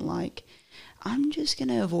I didn't like. I'm just going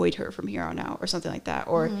to avoid her from here on out, or something like that.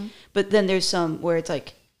 Or, but then there's some where it's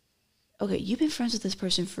like, okay, you've been friends with this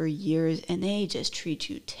person for years and they just treat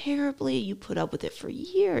you terribly. You put up with it for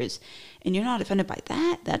years and you're not offended by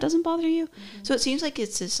that. That doesn't bother you. So it seems like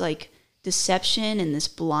it's this like deception and this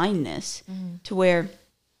blindness to where,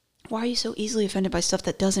 why are you so easily offended by stuff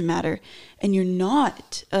that doesn't matter? And you're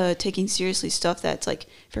not taking seriously stuff that's like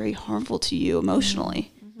very harmful to you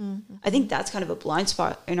emotionally. I think that's kind of a blind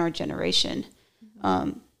spot in our generation.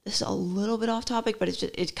 This is a little bit off topic, but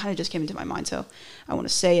it kind of just came into my mind, so I want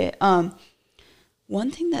to say it. One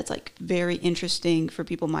thing that's like very interesting for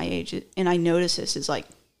people my age, and I notice this, is like,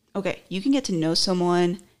 okay, you can get to know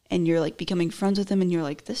someone and you're like becoming friends with them and you're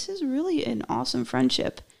like, this is really an awesome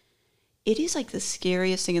friendship. It is like the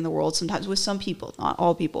scariest thing in the world sometimes with some people, not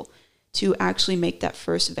all people, to actually make that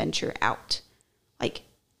first venture out. Like,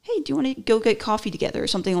 hey, do you want to go get coffee together or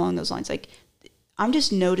something along those lines? Like, I'm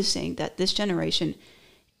just noticing that this generation,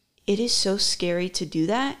 it is so scary to do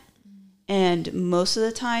that. And most of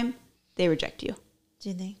the time, they reject you.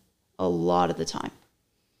 Do they? A lot of the time.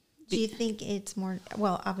 Do you think it's more,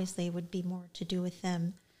 well, obviously it would be more to do with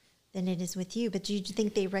them than it is with you. But do you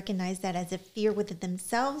think they recognize that as a fear within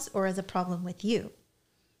themselves or as a problem with you?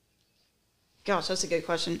 Gosh, that's a good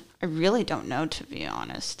question. I really don't know, to be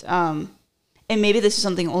honest. And maybe this is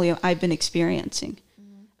something only I've been experiencing.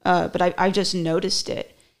 But I just noticed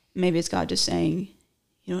it. Maybe it's God just saying,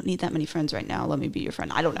 you don't need that many friends right now. Let me be your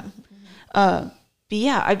friend. I don't know. But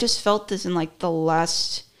yeah, I've just felt this in like the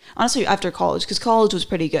last, honestly, after college, because college was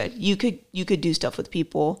pretty good. You could do stuff with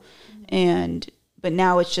people, but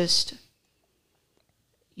now it's just,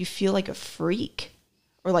 you feel like a freak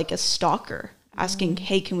or like a stalker asking,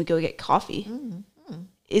 hey, can we go get coffee?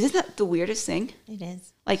 Isn't that the weirdest thing? It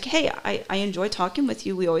is. Like, hey, I enjoy talking with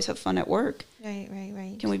you. We always have fun at work.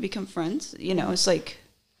 Right. Can we become friends? You know, it's like,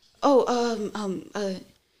 I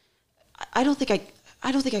don't think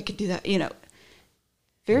I could do that. You know,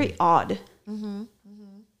 very odd.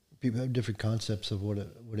 People have different concepts of what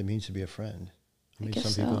it means to be a friend. I mean, guess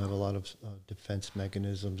some people so. have a lot of defense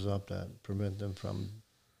mechanisms up that prevent them from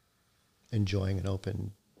enjoying an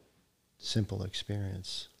open, simple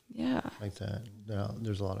experience Yeah. like that. Now,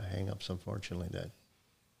 there's a lot of hang-ups, unfortunately, that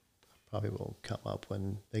probably will come up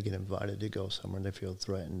when they get invited to go somewhere and they feel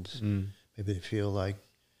threatened. Maybe they feel like,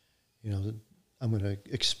 you know, I'm going to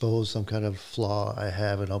expose some kind of flaw I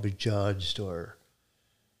have and I'll be judged, or,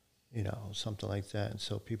 you know, something like that. And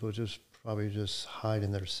so people just probably just hide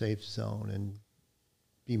in their safe zone and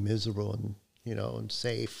be miserable and, you know, and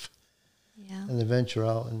safe. Yeah. And then venture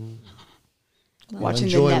out and Watching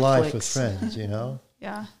the enjoy life Netflix. with friends, you know?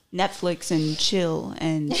 Yeah. Netflix and chill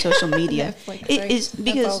and social media. Netflix, It right? is That's all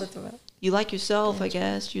because it's about. you like yourself, I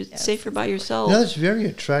guess. You're Yes. safer by yourself. No, that's very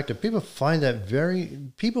attractive. People find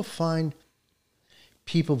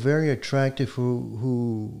people very attractive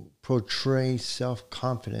who portray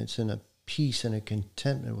self-confidence and a peace and a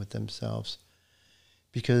contentment with themselves,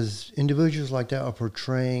 because individuals like that are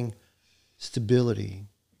portraying stability,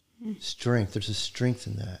 strength. There's a strength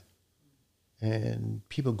in that. And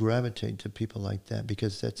people gravitate to people like that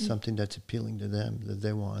because that's something that's appealing to them, that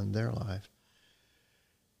they want in their life.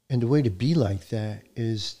 And the way to be like that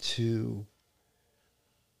is to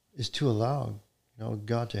allow, you know,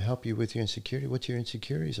 God to help you with your insecurity, what your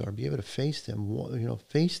insecurities are, be able to face them, you know,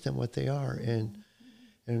 face them what they are, and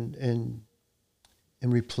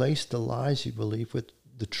replace the lies you believe with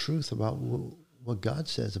the truth about what God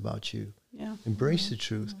says about you. Yeah. Embrace the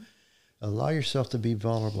truth. Allow yourself to be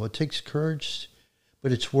vulnerable. It takes courage,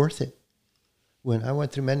 but it's worth it. When I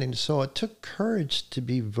went through Mending the Soul, it took courage to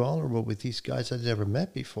be vulnerable with these guys I'd never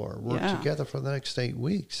met before, work together for the next 8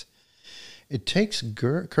 weeks. It takes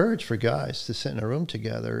courage for guys to sit in a room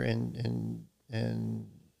together and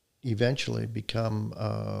eventually become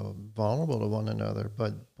vulnerable to one another.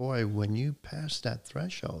 But boy, when you pass that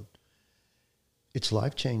threshold, it's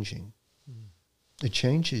life-changing. It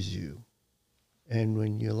changes you. And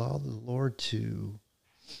when you allow the Lord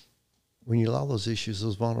when you allow those issues,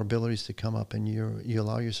 those vulnerabilities to come up, and you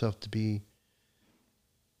allow yourself to be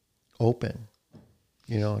open,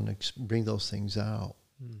 you know, and bring those things out,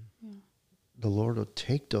 the Lord will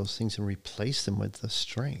take those things and replace them with the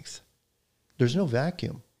strength. There's no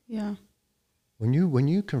vacuum. Yeah. When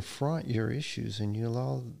you confront your issues and you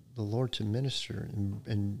allow the Lord to minister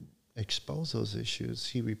and expose those issues,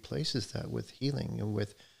 He replaces that with healing and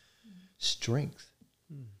with strength.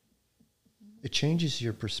 It changes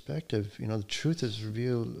your perspective. You know, the truth is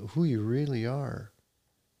revealed who you really are.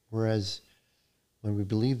 Whereas when we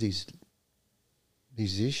believe these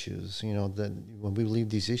issues, you know, that when we believe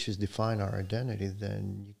these issues define our identity,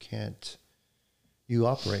 then you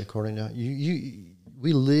operate according to,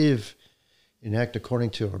 we live and act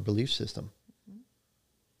according to our belief system.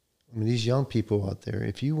 I mean, these young people out there,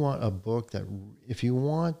 if you want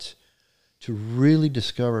to really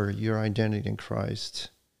discover your identity in Christ,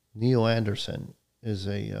 Neil Anderson is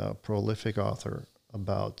a prolific author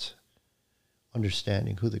about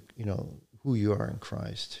understanding who you are in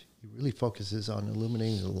Christ. He really focuses on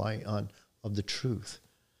illuminating the light of the truth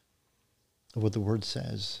of what the Word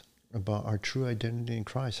says about our true identity in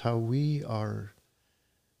Christ. How we are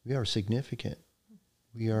significant.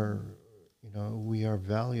 We are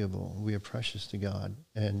valuable. We are precious to God,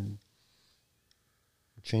 and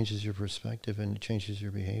it changes your perspective and it changes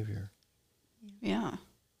your behavior. Yeah.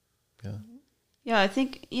 Yeah. Yeah, I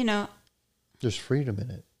think, you know, There's freedom in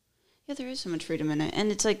it. yeah, there is so much freedom in it.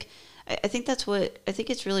 And it's like, I think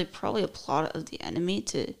it's really probably a plot of the enemy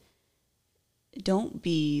to don't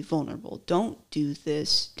be vulnerable. Don't do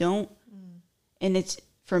this. And it's,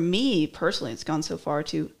 for me personally, it's gone so far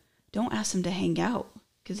to don't ask them to hang out,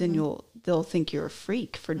 because then they'll think you're a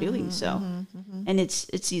freak for doing so. And it's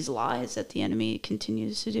these lies that the enemy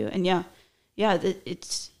continues to do. And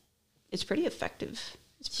it's pretty effective.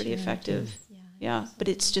 It's pretty Sure. effective. Yeah. But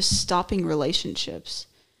it's just stopping relationships.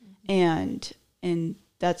 And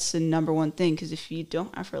that's the number one thing, because if you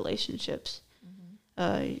don't have relationships,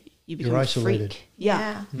 you become You're a isolated. freak.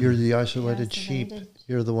 Yeah. You're the isolated sheep. isolated.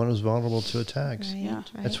 You're the one who's vulnerable to attacks. Right, Yeah.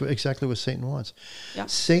 right. That's exactly what Satan wants. Yeah.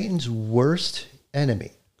 Satan's worst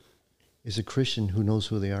enemy is a Christian who knows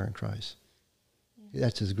who they are in Christ.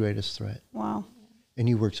 That's his greatest threat. Wow. And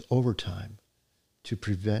he works overtime to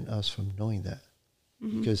prevent us from knowing that.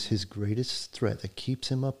 Because his greatest threat that keeps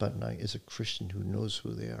him up at night is a Christian who knows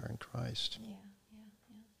who they are in Christ.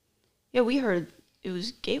 Yeah, we heard it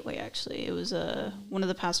was Gateway, actually. It was one of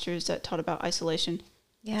the pastors that taught about isolation.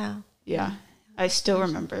 Yeah. Yeah. I still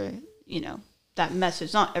remember, that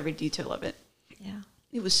message, not every detail of it. Yeah.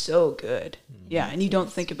 It was so good. Yeah, and you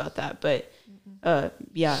don't think about that, but I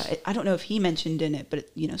don't know if he mentioned in it, but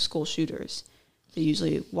school shooters, they're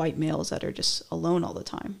usually white males that are just alone all the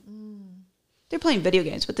time. They're playing video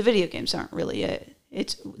games, but the video games aren't really it.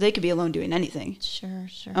 They could be alone doing anything. Sure.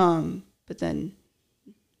 But then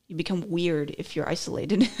you become weird if you're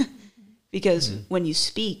isolated, because when you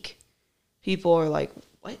speak, people are like,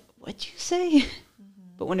 "What'd you say?"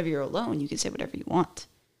 But whenever you're alone, you can say whatever you want.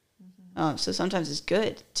 So sometimes it's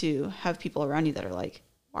good to have people around you that are like,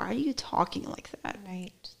 "Why are you talking like that?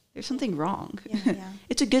 Right. There's something wrong." Yeah.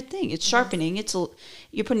 It's a good thing. It's sharpening.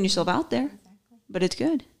 You're putting yourself out there, but it's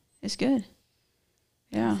good. It's good.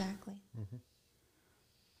 Yeah. Exactly.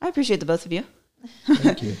 I appreciate the both of you.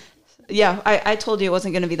 Thank you. Yeah, I told you it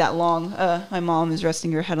wasn't going to be that long. My mom is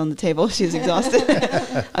resting her head on the table. She's exhausted.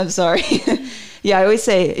 I'm sorry. Yeah, I always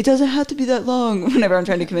say, it doesn't have to be that long whenever I'm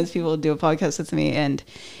trying to convince people to do a podcast with me, and it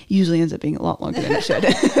usually ends up being a lot longer than it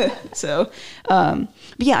should. So, but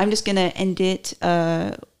yeah, I'm just going to end it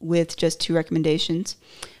with just 2 recommendations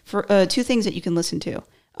for 2 things that you can listen to.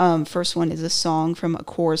 First one is a song from A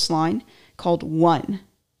Chorus Line called One.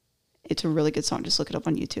 It's a really good song. Just look it up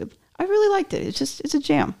on YouTube. I really liked it. It's a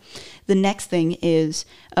jam. The next thing is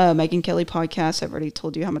Megan Kelly podcast. I've already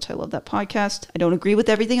told you how much I love that podcast. I don't agree with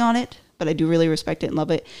everything on it, but I do really respect it and love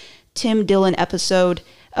it. Tim Dillon episode.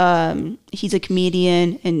 He's a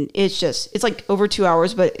comedian, and it's like over 2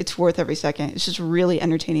 hours, but it's worth every second. It's just really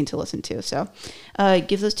entertaining to listen to. So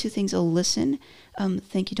give those 2 things a listen.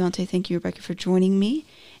 Thank you, Dante. Thank you, Rebecca, for joining me.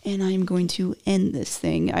 And I'm going to end this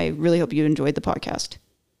thing. I really hope you enjoyed the podcast.